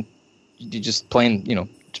 And you're just playing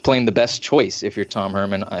the best choice if you're Tom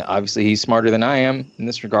Herman. Obviously, he's smarter than I am in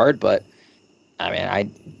this regard, but I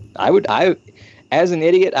mean, I as an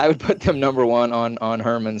idiot, I would put them number 1 on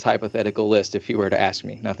Herman's hypothetical list if he were to ask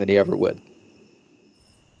me. Not that he ever would.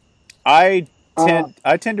 I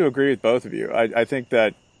tend to agree with both of you. I think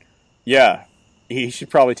that, yeah, he should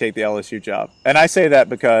probably take the LSU job. And I say that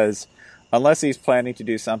because unless he's planning to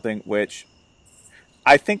do something which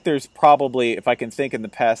I think there's probably, if I can think in the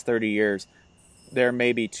past 30 years, there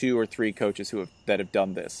may be 2 or 3 coaches that have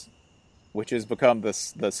done this, which has become the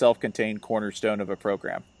self-contained cornerstone of a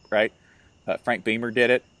program, right? Frank Beamer did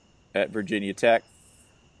it at Virginia Tech.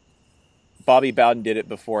 Bobby Bowden did it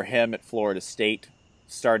before him at Florida State,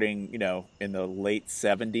 starting, in the late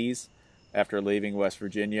 70s after leaving West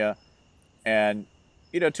Virginia. And,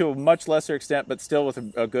 to a much lesser extent, but still with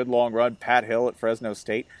a good long run, Pat Hill at Fresno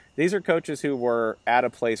State. These are coaches who were at a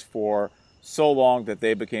place for so long that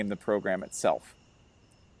they became the program itself.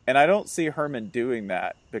 And I don't see Herman doing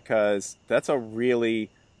that because that's a really,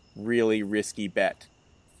 really risky bet,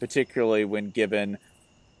 particularly when given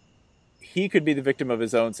he could be the victim of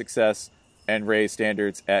his own success and raise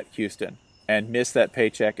standards at Houston and miss that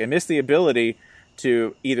paycheck and miss the ability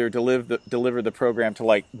to either deliver the program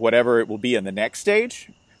to whatever it will be in the next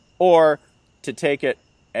stage, or to take it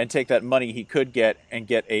and take that money he could get and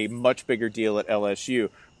get a much bigger deal at LSU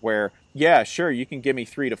where, yeah, sure, you can give me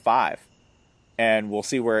 3 to 5 and we'll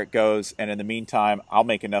see where it goes. And in the meantime, I'll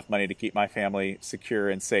make enough money to keep my family secure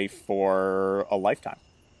and safe for a lifetime.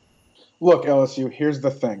 Look, LSU, here's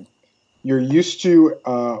the thing. You're used to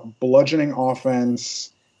bludgeoning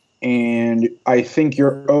offense, and I think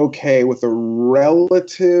you're okay with a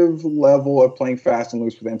relative level of playing fast and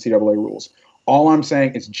loose with NCAA rules. All I'm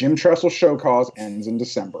saying is Jim Tressel's show cause ends in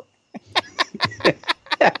December.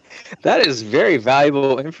 That is very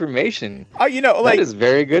valuable information. That is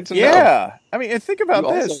very good to know. Yeah. I mean, and think about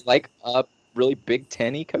you this. Also really Big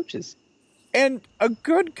Ten-y coaches. And a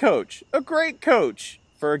good coach, a great coach,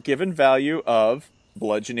 for a given value of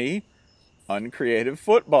bludgeony, uncreative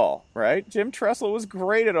football, right? Jim Tressel was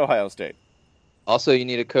great at Ohio State. Also, you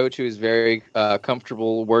need a coach who is very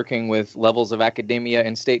comfortable working with levels of academia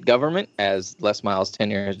and state government, as Les Miles'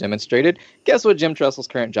 tenure has demonstrated. Guess what Jim Tressel's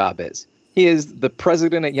current job is? He is the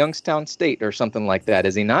president at Youngstown State or something like that,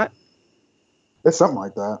 is he not? It's something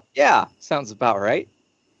like that. Yeah, sounds about right.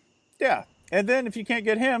 Yeah, and then if you can't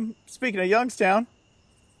get him, speaking of Youngstown...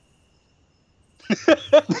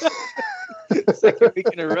 Second week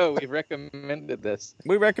in a row, we've recommended this.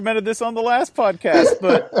 We recommended this on the last podcast,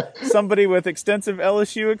 but somebody with extensive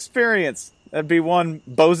LSU experience. That'd be one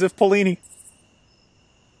Bozif Pelini.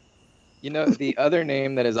 The other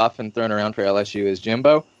name that is often thrown around for LSU is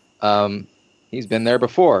Jimbo. He's been there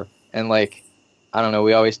before. And, I don't know,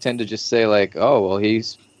 we always tend to just say, oh, well, he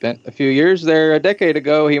spent a few years there a decade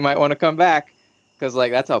ago. He might want to come back. Because,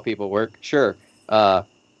 that's how people work. Sure.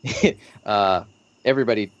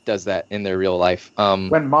 Everybody does that in their real life.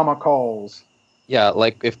 When mama calls. Yeah,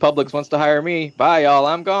 if Publix wants to hire me, bye, y'all,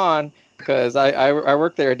 I'm gone. Because I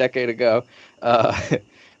worked there a decade ago.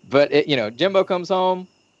 But, Jimbo comes home.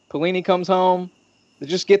 Pelini comes home.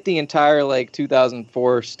 Just get the entire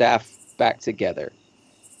 2004 staff back together.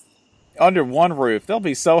 Under one roof. They'll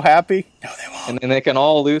be so happy. No, they won't. And then they can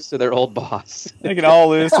all lose to their old boss. They can all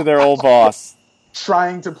lose to their old boss.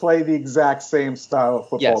 Trying to play the exact same style of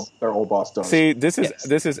football their old boss does. See, this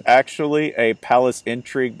is actually a palace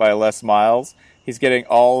intrigue by Les Miles. He's getting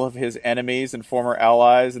all of his enemies and former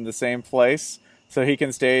allies in the same place so he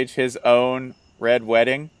can stage his own Red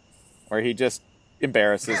Wedding where he just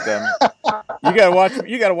embarrasses them. You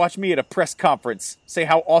gotta watch me at a press conference say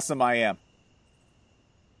how awesome I am.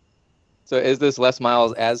 So is this Les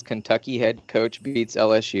Miles as Kentucky head coach beats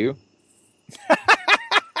LSU?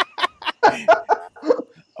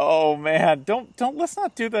 Oh man, don't let's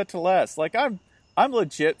not do that to Les. I'm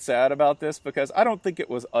legit sad about this because I don't think it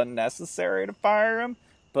was unnecessary to fire him,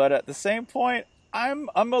 but at the same point, I'm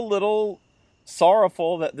a little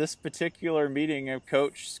sorrowful that this particular meeting of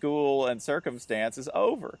coach, school, and circumstance is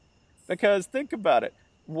over. Because think about it.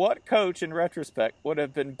 What coach in retrospect would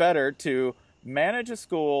have been better to manage a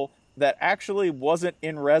school that actually wasn't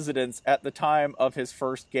in residence at the time of his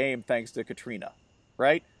first game thanks to Katrina,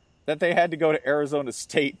 right? That they had to go to Arizona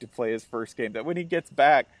State to play his first game. That when he gets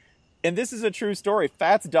back, and this is a true story,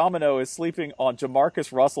 Fats Domino is sleeping on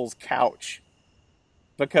Jamarcus Russell's couch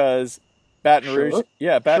because Baton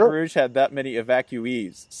Rouge had that many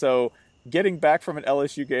evacuees. So getting back from an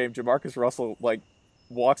LSU game, Jamarcus Russell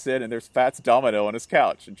walks in and there's Fats Domino on his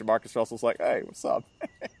couch, and Jamarcus Russell's like, "Hey, what's up?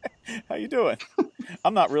 How you doing?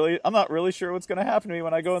 I'm not really sure what's going to happen to me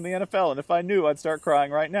when I go in the NFL, and if I knew, I'd start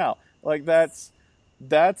crying right now." That's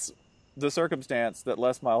the circumstance that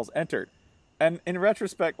Les Miles entered. And in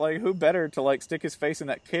retrospect, who better to stick his face in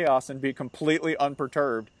that chaos and be completely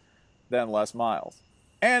unperturbed than Les Miles?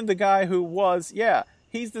 And the guy who was,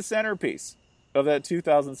 he's the centerpiece of that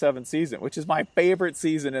 2007 season, which is my favorite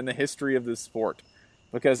season in the history of this sport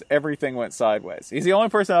because everything went sideways. He's the only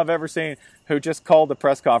person I've ever seen who just called the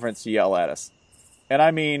press conference to yell at us. And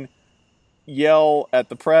I mean, yell at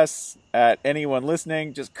the press, at anyone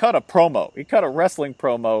listening, just cut a promo. He cut a wrestling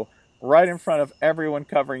promo right in front of everyone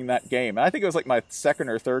covering that game. And I think it was my second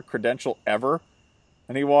or third credential ever.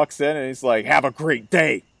 And he walks in and he's like, "Have a great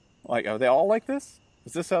day." Are they all like this?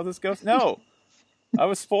 Is this how this goes? No. I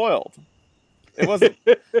was spoiled. It wasn't.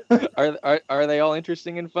 Are they all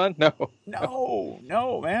interesting and fun? No.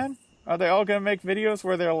 No, man. Are they all going to make videos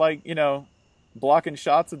where they're blocking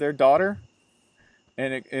shots of their daughter?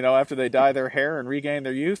 And after they dye their hair and regain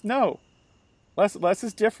their youth? No. Les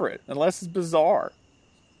is different and Les is bizarre.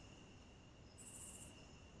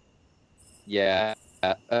 Yeah.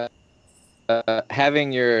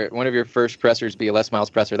 Having one of your first pressers be a Les Miles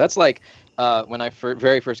presser, that's like when I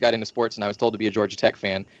very first got into sports and I was told to be a Georgia Tech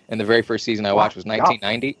fan, and the very first season I watched was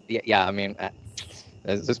 1990. Yeah, I mean,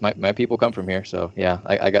 my people come from here, so yeah,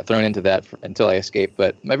 I got thrown into that until I escaped.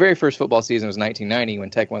 But my very first football season was 1990 when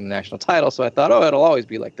Tech won the national title, so I thought, it'll always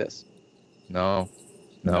be like this. No.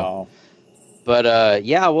 But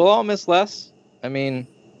we'll all miss Les. I mean,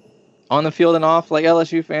 on the field and off, like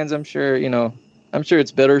LSU fans, I'm sure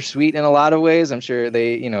it's bittersweet in a lot of ways. I'm sure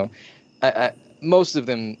they, most of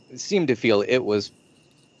them seem to feel it was,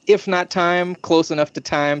 if not time, close enough to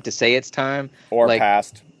time to say it's time. Or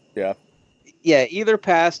past, yeah. Yeah, either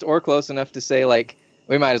past or close enough to say,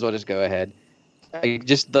 we might as well just go ahead.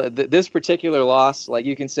 Just this particular loss,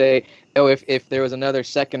 you can say, if there was another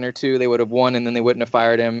second or two, they would have won and then they wouldn't have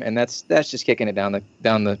fired him. And that's just kicking it down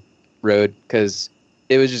the road because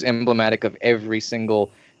it was just emblematic of every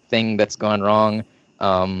single thing that's gone wrong.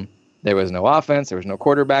 There was no offense. There was no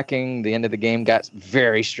quarterbacking. The end of the game got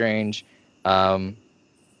very strange. And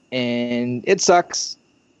it sucks.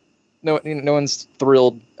 No one's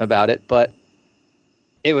thrilled about it, but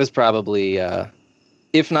it was probably,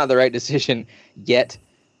 if not the right decision yet,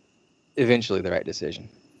 eventually the right decision.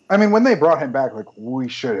 I mean, when they brought him back, we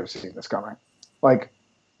should have seen this coming.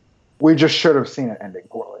 We just should have seen it ending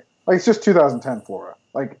poorly. It's just 2010 Florida.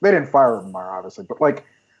 They didn't fire Urban Meyer, obviously, but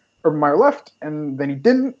Urban Meyer left, and then he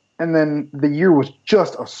didn't, and then the year was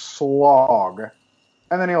just a slog,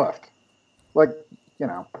 and then he left.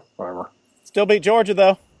 Whatever. Still beat Georgia,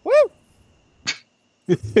 though. Woo!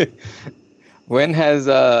 When has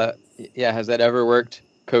that ever worked?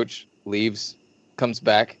 Coach leaves, comes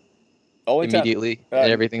back immediately,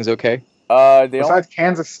 and everything's okay? Besides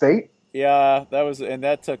Kansas State? Yeah,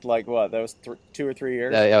 that took what? That was 2 or 3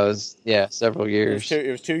 years? That was, several years.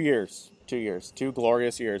 It was 2 years. 2 years. 2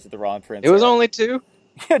 glorious years at the Ron Prince. It was only 2?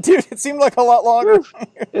 Yeah, dude, it seemed like a lot longer.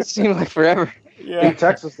 It seemed like forever. Yeah. Beat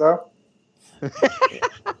Texas, though.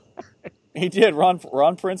 He did.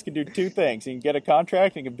 Ron Prince can do 2 things. He can get a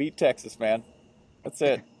contract and he can beat Texas, man. That's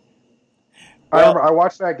it. I remember I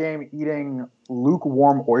watched that game eating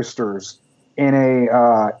lukewarm oysters in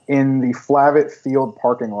the Flavitt Field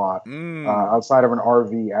parking lot outside of an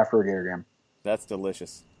RV after a Gator game. That's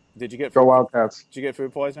delicious. Did you get Go Wildcats? Did you get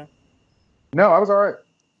food poisoning? No, I was all right.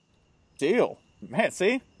 Deal, man.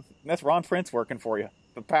 See, that's Ron Prince working for you.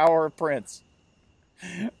 The power of Prince.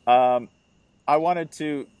 I wanted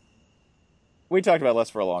to. We talked about Les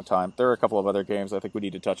for a long time. There are a couple of other games I think we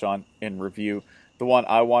need to touch on in review. The one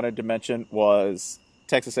I wanted to mention was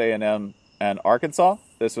Texas A&M and Arkansas.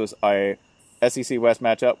 This was a SEC West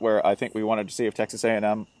matchup where I think we wanted to see if Texas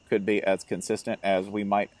A&M could be as consistent as we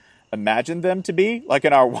might imagine them to be, like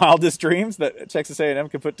in our wildest dreams, that Texas A&M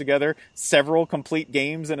could put together several complete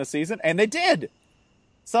games in a season, and they did.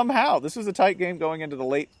 Somehow, this was a tight game going into the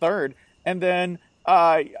late third, and then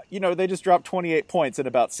they just dropped 28 points in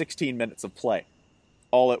about 16 minutes of play,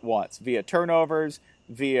 all at once, via turnovers,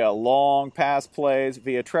 via long pass plays,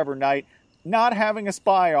 via Trevor Knight not having a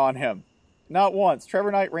spy on him, not once.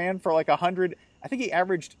 Trevor Knight ran for like 100. I think he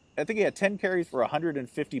had 10 carries for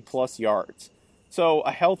 150 plus yards. So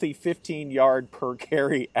a healthy 15-yard per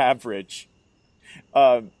carry average.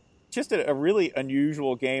 Just a really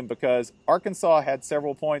unusual game because Arkansas had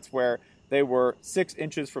several points where they were 6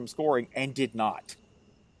 inches from scoring and did not.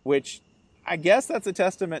 Which I guess that's a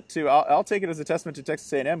testament to, I'll take it as a testament to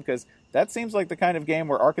Texas A&M because that seems like the kind of game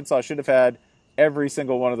where Arkansas should have had every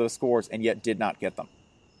single one of those scores and yet did not get them.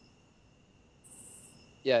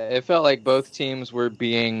 Yeah, it felt like both teams were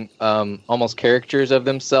being almost characters of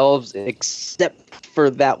themselves, except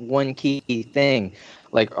for that one key thing.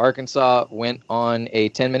 Like Arkansas went on a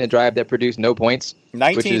 10-minute drive that produced no points.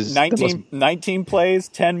 19 plays,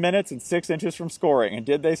 10 minutes, and 6 inches from scoring. And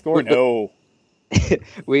did they score? No.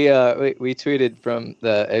 we tweeted from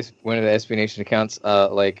one of the SB Nation accounts,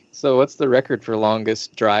 so what's the record for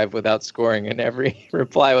longest drive without scoring? And every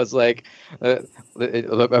reply was like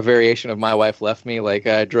a variation of "my wife left me." Like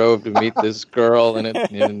I drove to meet this girl, and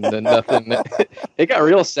nothing. It got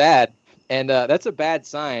real sad, and that's a bad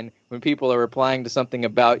sign when people are replying to something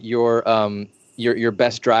about your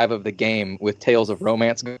best drive of the game with tales of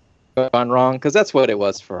romance gone wrong, because that's what it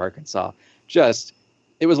was for Arkansas.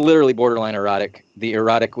 It was literally borderline erotic. The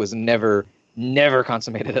erotic was never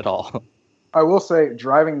consummated at all. I will say,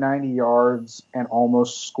 driving 90 yards and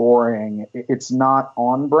almost scoring, it's not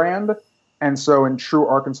on brand. And so in true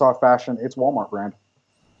Arkansas fashion, it's Walmart brand.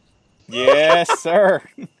 Yes, sir.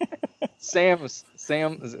 Sam's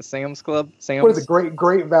Club? Sam's? What is it?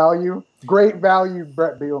 Great value? Great value,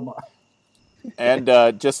 Brett Bielema. And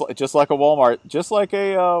just like a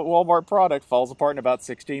Walmart product falls apart in about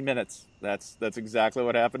 16 minutes. That's exactly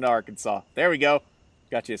what happened to Arkansas. There we go.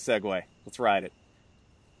 Got you a segue. Let's ride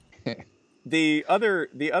it. The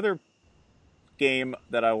other game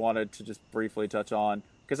that I wanted to just briefly touch on,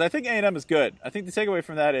 because I think A&M is good. I think the takeaway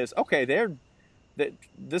from that is, okay,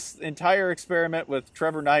 this entire experiment with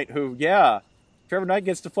Trevor Knight, Trevor Knight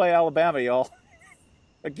gets to play Alabama, y'all.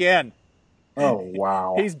 Again. Oh,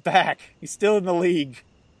 wow. He's back. He's still in the league.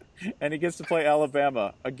 And he gets to play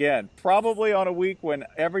Alabama again. Probably on a week when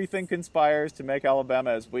everything conspires to make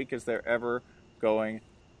Alabama as weak as they're ever going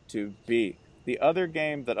to be. The other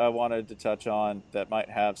game that I wanted to touch on that might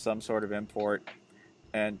have some sort of import,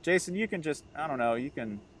 and Jason, you can just, I don't know, you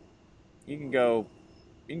can go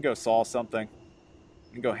saw something.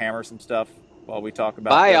 You can go hammer some stuff while we talk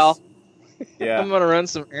about Bye, this. y'all. Yeah. I'm going to run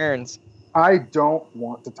some errands. I don't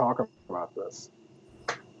want to talk about this.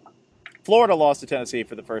 Florida lost to Tennessee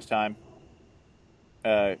for the first time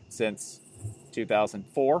since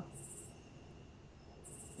 2004.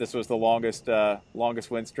 This was the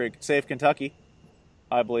longest win streak, save Kentucky,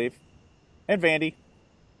 I believe, and Vandy.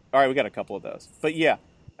 All right, we got a couple of those, but yeah,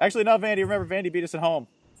 actually not Vandy. Remember, Vandy beat us at home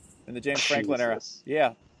in the James Franklin era.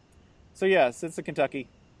 Yeah, so yeah, since the Kentucky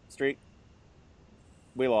streak,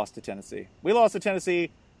 we lost to Tennessee. We lost to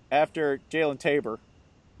Tennessee after Jalen Tabor,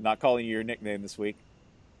 not calling you your nickname this week,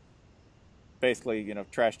 basically,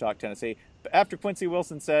 trash talk Tennessee. But after Quincy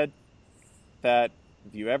Wilson said that,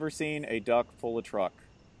 have you ever seen a duck pull a truck?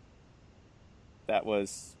 That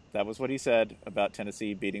was what he said about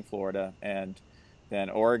Tennessee beating Florida. And then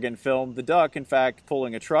Oregon filmed the duck, in fact,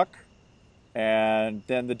 pulling a truck. And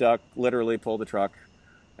then the duck literally pulled a truck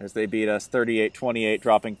as they beat us 38-28,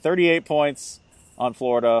 dropping 38 points on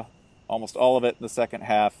Florida, almost all of it in the second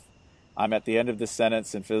half. I'm at the end of this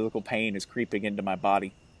sentence and physical pain is creeping into my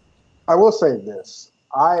body. I will say this.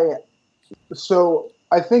 I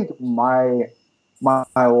think my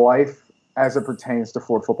life as it pertains to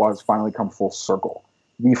Florida football has finally come full circle.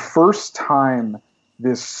 The first time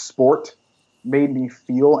this sport made me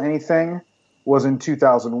feel anything was in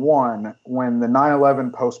 2001 when the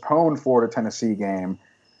 9/11 postponed Florida-Tennessee game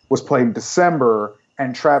was played in December,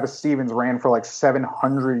 and Travis Stevens ran for like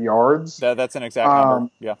 700 yards. That's an exact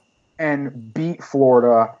number, yeah. And beat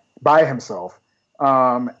Florida by himself,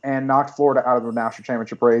 and knocked Florida out of the national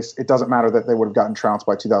championship race. It doesn't matter that they would have gotten trounced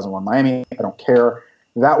by 2001 Miami. I don't care.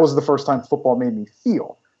 That was the first time football made me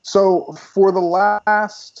feel. So for the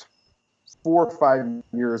last 4 or 5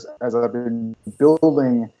 years, as I've been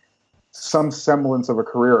building some semblance of a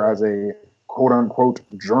career as a quote-unquote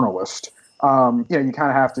journalist, you kind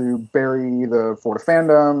of have to bury the Florida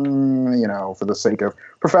fandom, for the sake of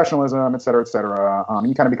professionalism, et cetera, et cetera.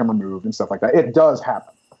 You kind of become removed and stuff like that. It does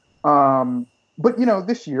happen. But,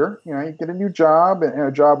 this year, you get a new job, and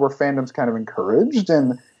a job where fandom's kind of encouraged.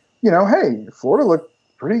 And, hey, Florida looked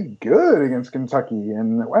pretty good against Kentucky.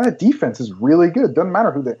 And that defense is really good. Doesn't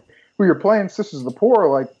matter who you're playing, Sisters of the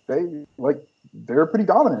Poor, they're pretty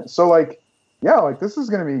dominant. So, this is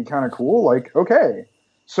going to be kind of cool. Okay.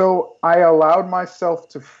 So I allowed myself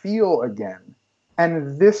to feel again.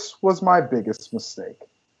 And this was my biggest mistake.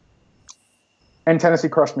 And Tennessee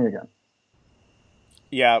crushed me again.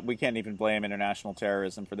 Yeah, we can't even blame international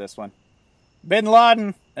terrorism for this one. Bin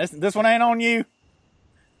Laden, this one ain't on you.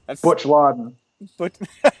 Butch Laden.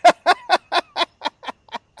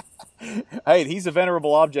 Hey, he's a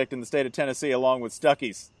venerable object in the state of Tennessee along with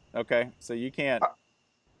Stuckey's. Okay, so you can't.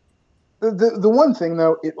 The one thing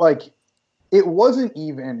though, it wasn't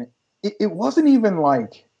even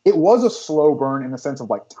like, it was a slow burn in the sense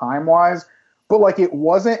of time wise, but it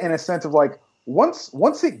wasn't in a sense of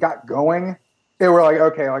once it got going, they were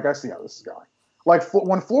okay, I see how this is going.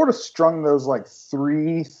 When Florida strung those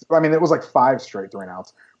three, it was 5 straight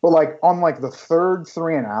 3-and-outs, but on the third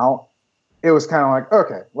 3-and-out, it was kind of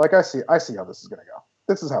okay, I see how this is going to go.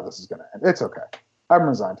 This is how this is going to end. It's okay. I'm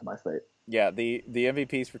resigned to my fate. Yeah, the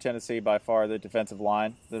MVPs for Tennessee by far the defensive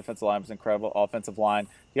line. The defensive line was incredible. Offensive line.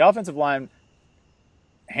 The offensive line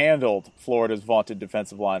handled Florida's vaunted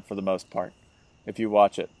defensive line for the most part. If you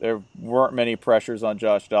watch it, there weren't many pressures on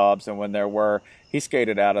Josh Dobbs, and when there were, he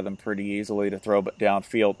skated out of them pretty easily to throw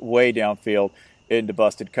downfield, way downfield into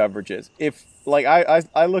busted coverages. If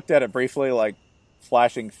I looked at it briefly,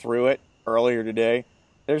 flashing through it earlier today,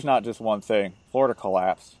 there's not just one thing. Florida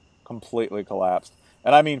collapsed, completely collapsed,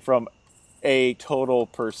 and I mean from a total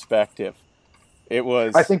perspective. It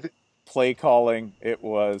was play calling, it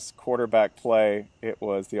was quarterback play, it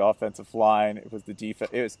was the offensive line, it was the defense,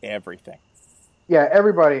 it was everything. Yeah,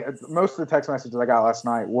 everybody, most of the text messages I got last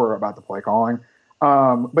night were about the play calling.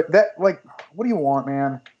 But that, what do you want,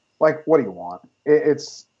 man? What do you want?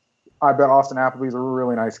 I bet Austin Appleby's a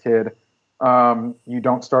really nice kid. You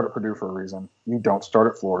don't start at Purdue for a reason. You don't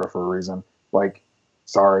start at Florida for a reason.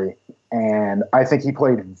 Sorry. And I think he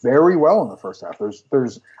played very well in the first half.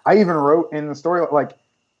 I even wrote in the story,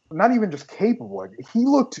 not even just capable. He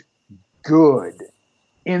looked good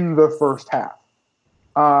in the first half.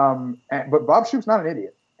 But Bob Shoop's not an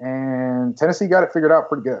idiot, and Tennessee got it figured out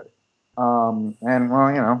pretty good. And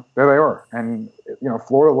there they were. And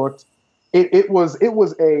Florida looked. It was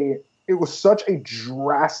such a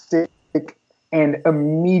drastic and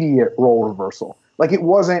immediate role reversal. It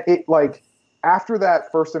wasn't after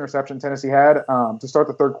that first interception Tennessee had to start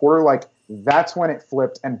the third quarter. That's when it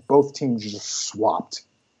flipped, and both teams just swapped,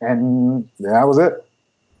 and that was it.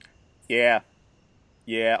 Yeah.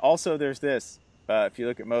 Also, there's this. If you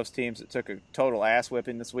look at most teams that took a total ass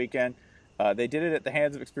whipping this weekend, they did it at the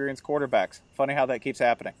hands of experienced quarterbacks. Funny how that keeps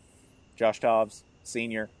happening. Josh Dobbs,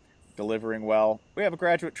 senior, delivering well. We have a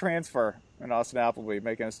graduate transfer in Austin Appleby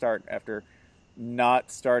making a start after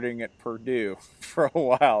not starting at Purdue for a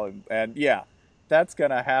while. And yeah, that's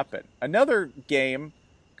going to happen. Another game,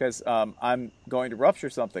 because I'm going to rupture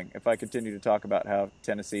something if I continue to talk about how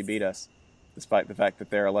Tennessee beat us, despite the fact that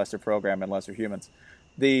they're a lesser program and lesser humans.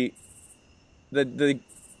 The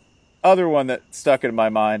other one that stuck in my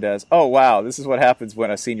mind as, oh, wow, this is what happens when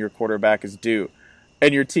a senior quarterback is due.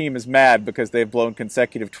 And your team is mad because they've blown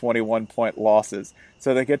consecutive 21-point losses.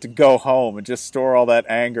 So they get to go home and just store all that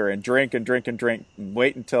anger and drink and drink and drink and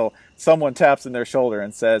wait until someone taps in their shoulder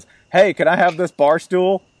and says, hey, can I have this bar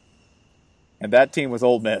stool? And that team was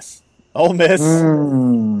Ole Miss. Ole Miss.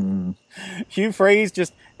 Hugh Freeze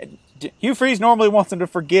normally wants him to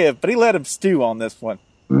forgive, but he let him stew on this one.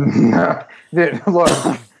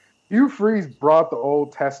 Look, Hugh Freeze brought the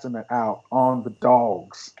Old Testament out on the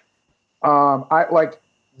dogs. We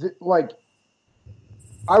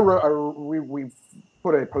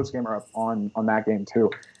put a post gamer up on that game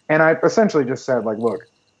too, and I essentially just said look,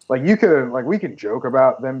 we can joke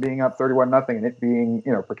about them being up 31-0 and it being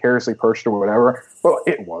precariously perched or whatever, but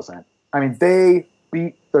it wasn't. I mean, they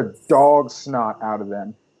beat the dog snot out of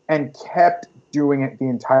them and kept doing it the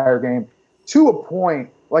entire game to a point.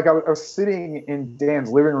 Like I was sitting in Dan's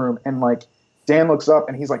living room and like Dan looks up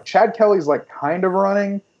and he's like, Chad Kelly's like kind of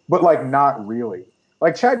running, but like not really.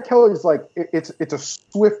 Like Chad Kelly's like it's a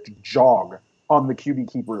swift jog on the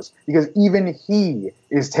QB keepers because even he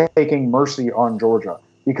is taking mercy on Georgia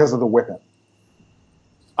because of the whipping.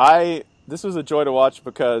 This was a joy to watch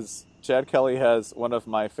because Chad Kelly has one of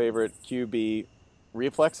my favorite QB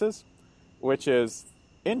reflexes, which is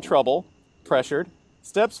in trouble, pressured,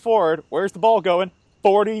 steps forward, where's the ball going?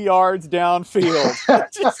 40 yards downfield.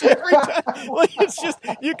 Just every time. Like, it's just,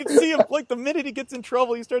 you can see him, like, the minute he gets in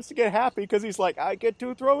trouble, he starts to get happy because he's like, I get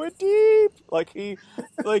to throw it deep.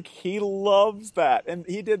 He loves that. And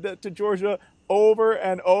he did that to Georgia over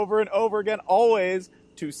and over and over again, always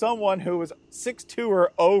to someone who was 6'2"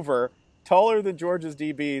 or over, taller than Georgia's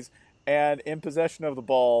DBs, and in possession of the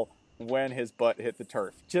ball when his butt hit the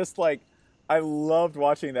turf. Just like, I loved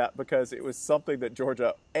watching that because it was something that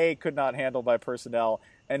Georgia, A, could not handle by personnel,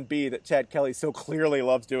 and B, that Chad Kelly so clearly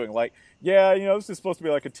loves doing. Like, yeah, this is supposed to be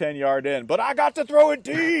like a 10-yard in, but I got to throw it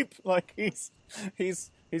deep. Like, he's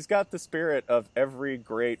got the spirit of every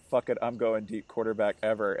great fuck it, I'm going deep quarterback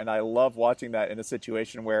ever. And I love watching that in a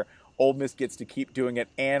situation where Ole Miss gets to keep doing it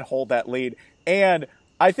and hold that lead. And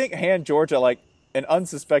I think hand Georgia, like an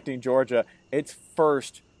unsuspecting Georgia, its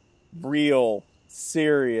first real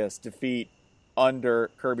serious defeat under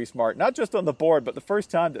Kirby Smart, not just on the board, but the first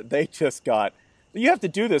time that they just got, you have to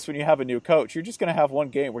do this when you have a new coach. You're just going to have one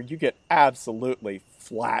game where you get absolutely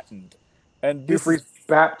flattened. And this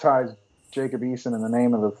baptized Jacob Eason in the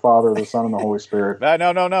name of the Father, the Son, and the Holy Spirit.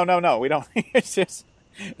 No. We don't. It's just,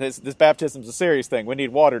 this baptism's a serious thing. We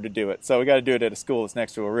need water to do it. So we got to do it at a school that's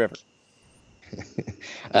next to a river.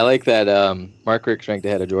 I like that Mark Richt ranked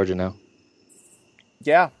ahead of Georgia now.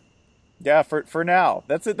 Yeah, for now.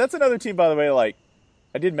 That's another team, by the way, like,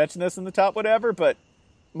 I did mention this in the top whatever, but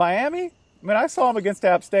Miami, I mean, I saw them against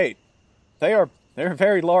App State. They're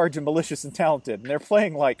very large and malicious and talented, and they're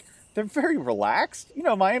playing like, they're very relaxed.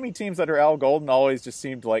 Miami teams under Al Golden always just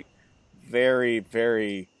seemed like very,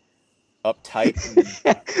 very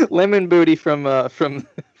uptight. Lemon booty from the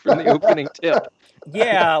opening tip.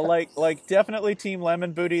 Yeah, like definitely Team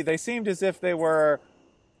Lemon Booty. They seemed as if they were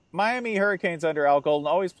Miami Hurricanes under Al Golden.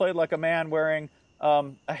 Always played like a man wearing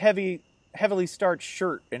a heavily starched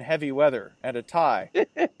shirt in heavy weather and a tie,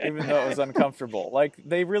 even though it was uncomfortable. Like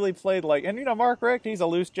they really played like, and Mark Richt, he's a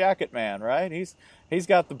loose jacket man, right? He's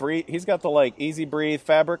got the like easy breathe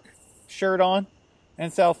fabric shirt on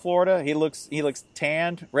in South Florida. He looks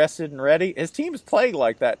tanned, rested, and ready. His team's playing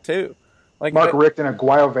like that too. Like Mark Richt in a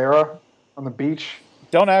Guayavera on the beach.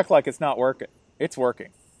 Don't act like it's not working. It's working.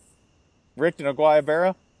 Richt in a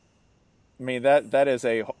Guayavera. I mean that is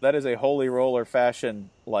a holy roller fashion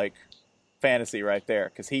like fantasy right there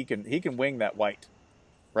because he can wing that white,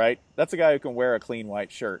 right? That's a guy who can wear a clean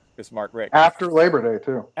white shirt. Is Mark Richt after Labor Day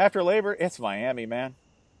too? After Labor, it's Miami, man.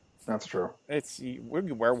 That's true. We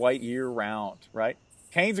can wear white year round, right?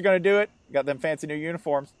 Canes are going to do it. Got them fancy new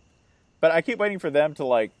uniforms, but I keep waiting for them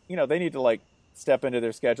to they need to step into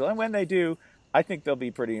their schedule, and when they do, I think they'll be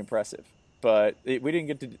pretty impressive. But we didn't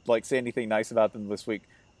get to say anything nice about them this week,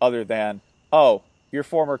 other than your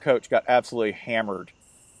former coach got absolutely hammered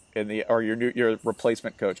your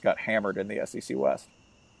replacement coach got hammered in the SEC West.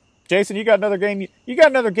 Jason, you got another game. You got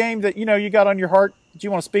another game that you got on your heart that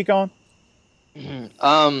you want to speak on?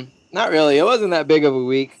 Not really. It wasn't that big of a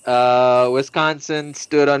week. Wisconsin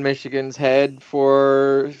stood on Michigan's head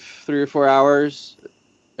for 3 or 4 hours.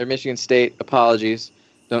 Or Michigan State. Apologies.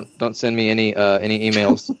 Don't send me any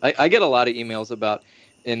emails. I get a lot of emails about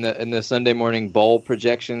in the Sunday morning bowl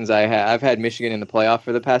projections. I've had Michigan in the playoff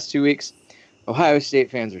for the past 2 weeks. Ohio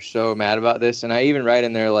State fans are so mad about this, and I even write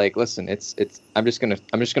in there like, listen, I'm just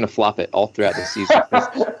gonna flop it all throughout the season.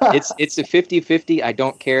 It's a 50-50. I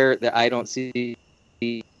don't care that I don't see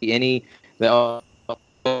any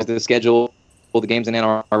the schedule. The games in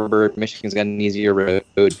Ann Arbor, Michigan's got an easier road.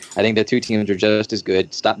 I think the two teams are just as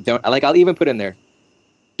good. I'll even put in there.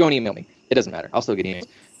 Don't email me. It doesn't matter. I'll still get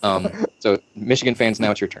emails. So Michigan fans,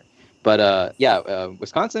 now it's your turn. But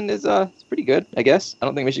Wisconsin is pretty good, I guess. I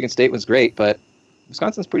don't think Michigan State was great, but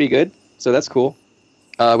Wisconsin's pretty good, so that's cool.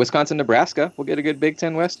 Wisconsin-Nebraska, we'll get a good Big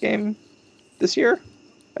Ten West game this year,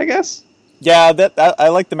 I guess. Yeah, I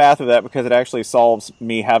like the math of that because it actually solves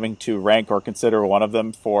me having to rank or consider one of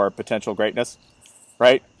them for potential greatness,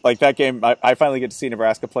 right? Like that game, I finally get to see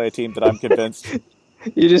Nebraska play a team that I'm convinced.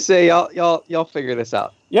 You just say y'all figure this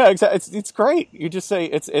out. Yeah, exactly. It's great. You just say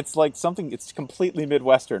it's like something. It's completely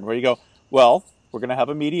Midwestern where you go, well, we're gonna have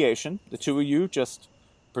a mediation. The two of you just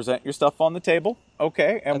present your stuff on the table.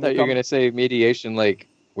 Okay. And I thought you were going to say mediation, like,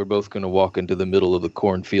 we're both going to walk into the middle of the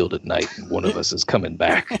cornfield at night, and one of us is coming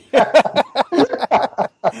back.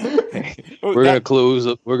 We're going to close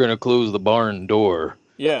the barn door.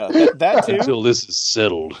 Yeah, that too. Until this is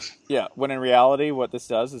settled. Yeah, when in reality, what this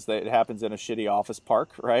does is that it happens in a shitty office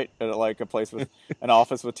park, right? At like a place with an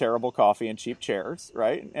office with terrible coffee and cheap chairs,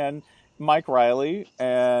 right? And Mike Riley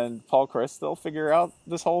and Paul Chris, they'll figure out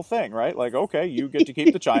this whole thing, right? Like, okay, you get to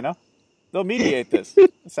keep the china. They'll mediate this.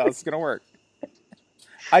 That's how it's going to work.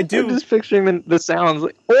 I'm just picturing the sounds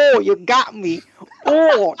like, oh, you got me.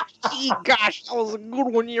 Oh, gee, gosh, that was a good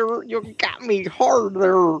one. You got me hard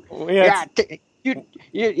there. Yeah, you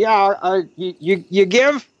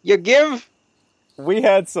give. We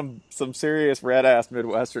had some serious red ass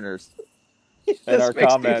Midwesterners in our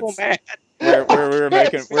comments where we were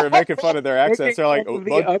making fun of their accents. They're like,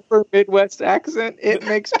 the upper Midwest accent. It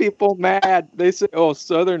makes people mad. They say, "Oh,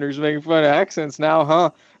 Southerners making fun of accents now,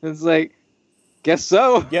 huh?" And it's like, guess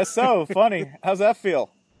so. Guess so. Funny. How's that feel?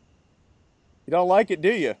 You don't like it,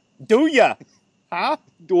 do you? Do ya? Huh?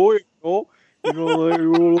 Do you? You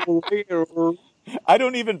don't like it? I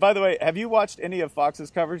don't even, by the way, have you watched any of Fox's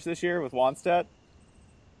coverage this year with Wannstedt?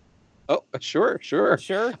 Oh, sure. Sure?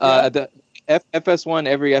 Yeah. The FS1,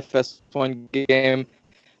 every FS1 game,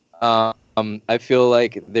 I feel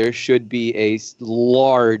like there should be a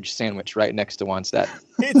large sandwich right next to Wannstedt.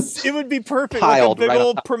 It would be perfect. Piled like a big right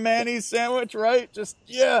old Permani sandwich, right? Just,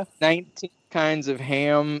 yeah. 19 kinds of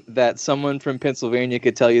ham that someone from Pennsylvania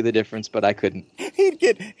could tell you the difference, but I couldn't.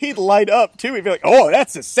 He'd light up, too. He'd be like, oh,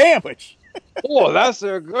 that's a sandwich. Oh, that's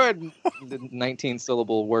a good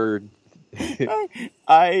 19-syllable word.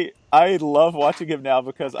 I love watching him now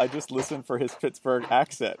because I just listen for his Pittsburgh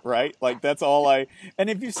accent, right? Like, that's all and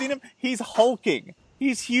if you've seen him, he's hulking.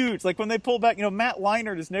 He's huge. Like, when they pull back, Matt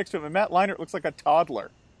Leinart is next to him, and Matt Leinart looks like a toddler.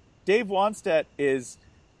 Dave Wannstedt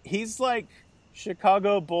he's like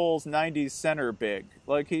Chicago Bulls 90s center big.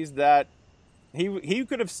 Like, he's that, he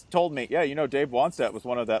could have told me, yeah, Dave Wannstedt was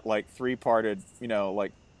one of that, like, three-parted,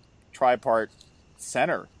 like, tripart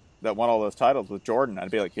center that won all those titles with Jordan. I'd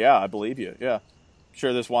be like, yeah, I believe you. Yeah.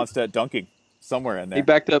 Sure, there's Wannstedt dunking somewhere in there. He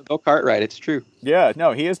backed up Bill Cartwright. It's true. Yeah,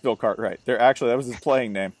 no, he is Bill Cartwright. That was his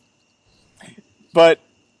playing name. But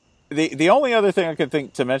the only other thing I could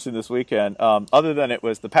think to mention this weekend, other than it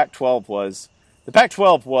was the Pac-12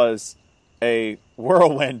 was a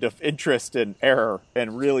whirlwind of interest and error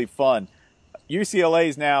and really fun. UCLA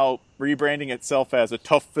is now rebranding itself as a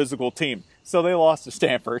tough physical team. So they lost to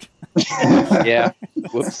Stanford. Yeah.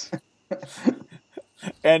 Whoops.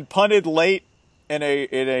 And punted late in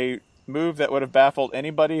a move that would have baffled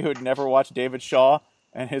anybody who had never watched David Shaw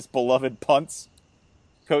and his beloved punts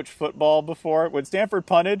coach football before. When Stanford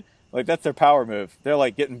punted, like, that's their power move. They're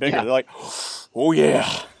like getting bigger. Yeah. They're like, oh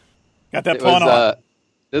yeah, got that punt on.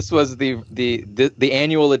 This was the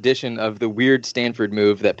annual edition of the weird Stanford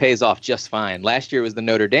move that pays off just fine. Last year was the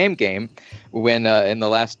Notre Dame game when in the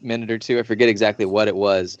last minute or two, I forget exactly what it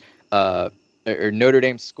was, or Notre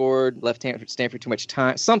Dame scored, left Stanford too much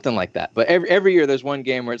time, something like that. But every year there's one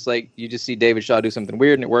game where it's like you just see David Shaw do something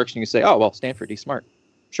weird and it works, and you say, oh, well, Stanford, he's smart.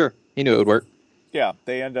 Sure, he knew it would work. Yeah,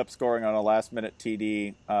 they end up scoring on a last-minute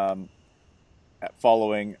TD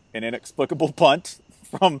following an inexplicable punt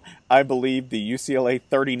from, I believe, the UCLA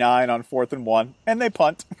 39 on 4th and 1, and they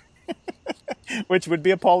punt, which would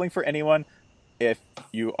be appalling for anyone if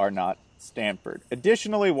you are not Stanford.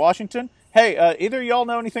 Additionally, Washington. Hey, either of y'all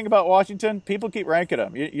know anything about Washington? People keep ranking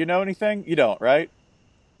them. You know anything? You don't, right?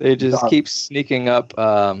 They just keep sneaking up.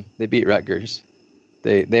 They beat Rutgers.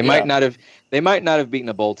 They might not have beaten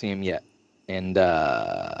a bowl team yet, and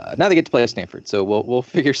now they get to play at Stanford. So we'll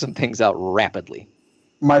figure some things out rapidly.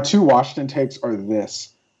 My two Washington takes are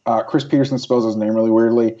this. Chris Peterson spells his name really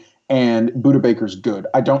weirdly, and Buda Baker's good.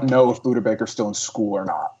 I don't know if Buda Baker's still in school or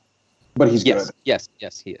not, but he's good. Yes,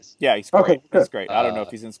 he is. Yeah, he's great. Okay, he's great. I don't know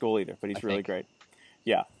if he's in school either, but he's really great.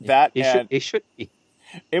 Yeah, he should be.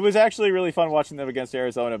 It was actually really fun watching them against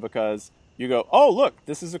Arizona because you go, oh, look,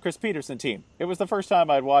 this is a Chris Peterson team. It was the first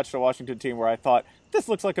time I'd watched a Washington team where I thought, this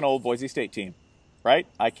looks like an old Boise State team, right?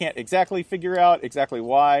 I can't exactly figure out exactly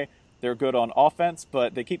why they're good on offense,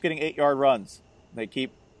 but they keep getting 8-yard runs. They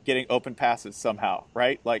keep getting open passes somehow,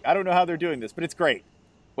 right? Like, I don't know how they're doing this, but it's great.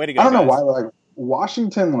 Way to go, I don't know guys. why, like,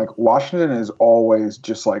 Washington is always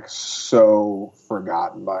just, like, so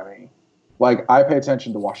forgotten by me. Like, I pay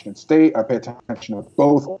attention to Washington State. I pay attention to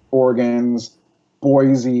both Oregons,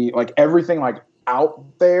 Boise, like, everything, like, out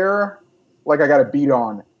there, like, I got to beat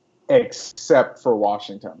on except for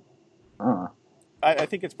Washington. I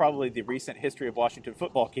think it's probably the recent history of Washington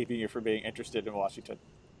football keeping you from being interested in Washington.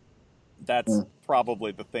 That's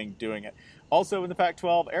probably the thing doing it. Also in the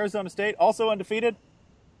Pac-12, Arizona State also undefeated,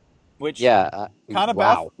 which kind of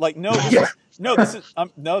wow. like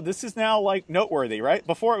this is now like noteworthy, right?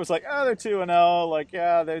 Before it was like, oh, they're 2-0, like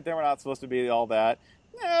they were not supposed to be all that.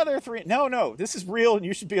 Yeah, they're 3. No, this is real, and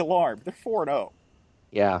you should be alarmed. They're 4-0.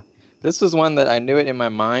 Yeah, this was one that I knew it in my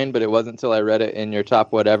mind, but it wasn't until I read it in your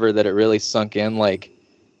top whatever that it really sunk in. Like,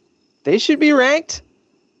 they should be ranked.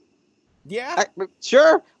 Yeah,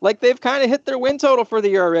 sure. Like, they've kind of hit their win total for the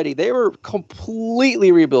year already. They were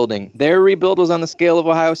completely rebuilding. Their rebuild was on the scale of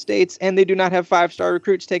Ohio State's, and they do not have 5-star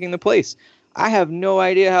recruits taking the place. I have no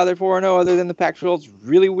idea how they're 4-0 other than the Pac-12's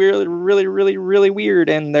really weird, really weird,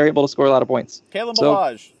 and they're able to score a lot of points. Kalen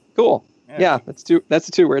Ballage. Cool. Yeah, that's a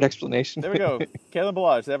 2-word explanation. There we go. Kalen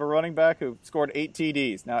Ballage. They have a running back who scored 8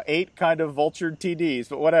 TDs. Now, 8 kind of vultured TDs,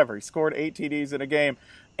 but whatever. He scored 8 TDs in a game,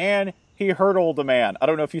 and he hurdled a man. I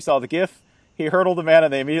don't know if you saw the GIF. He hurdled a man,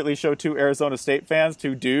 and they immediately show 2 Arizona State fans,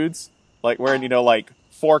 2 dudes, like wearing, like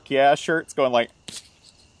fork yeah shirts, going like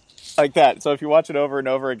that. So if you watch it over and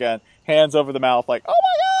over again, hands over the mouth, like, oh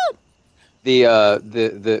my god.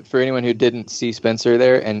 The for anyone who didn't see Spencer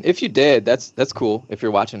there, and if you did, that's cool. If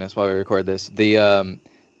you're watching us while we record this, the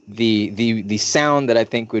sound that I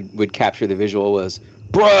think would capture the visual was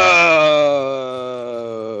bro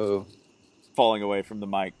falling away from the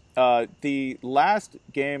mic. The last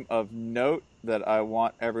game of note that I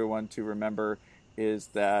want everyone to remember is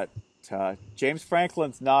that James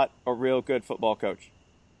Franklin's not a real good football coach.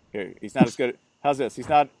 He's not as good. How's this? He's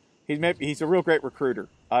a real great recruiter.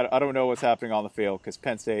 I don't know what's happening on the field because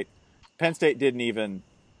Penn State didn't even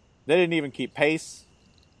keep pace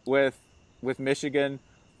with Michigan.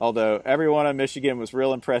 Although everyone on Michigan was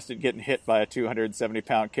real impressed at getting hit by a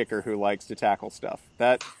 270-pound kicker who likes to tackle stuff.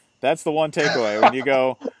 That's the one takeaway when you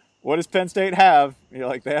go, what does Penn State have? You're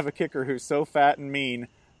like, they have a kicker who's so fat and mean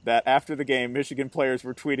that after the game, Michigan players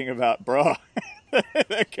were tweeting about, bro,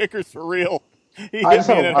 that kicker's for real. I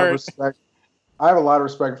have a lot of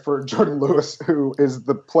respect for Jordan Lewis, who is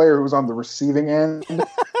the player who's on the receiving end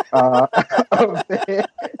of the,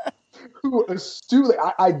 who astutely,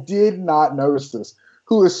 I did not notice this,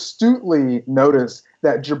 who astutely noticed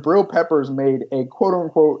that Jabrill Peppers made a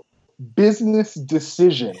quote-unquote business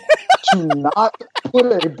decision to not put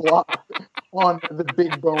a block on the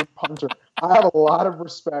big bone punter. I have a lot of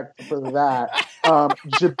respect for that.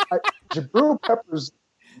 Jabrill Peppers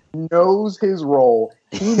knows his role.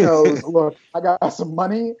 He knows, look, I got some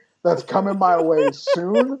money that's coming my way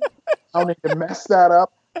soon. I don't need to mess that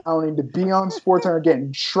up. I don't need to be on SportsCenter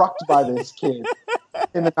getting trucked by this kid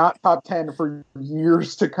in the not top 10 for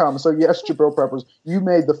years to come. So yes, Jabrill Peppers, you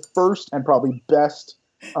made the first and probably best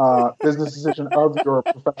business decision of your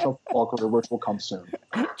professional football career, which will come soon.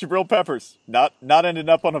 Jabrill Peppers, not ending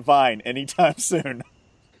up on a vine anytime soon.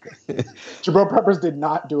 Jabrill Peppers did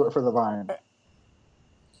not do it for the vine.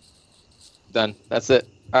 Done. That's it.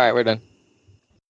 All right, we're done.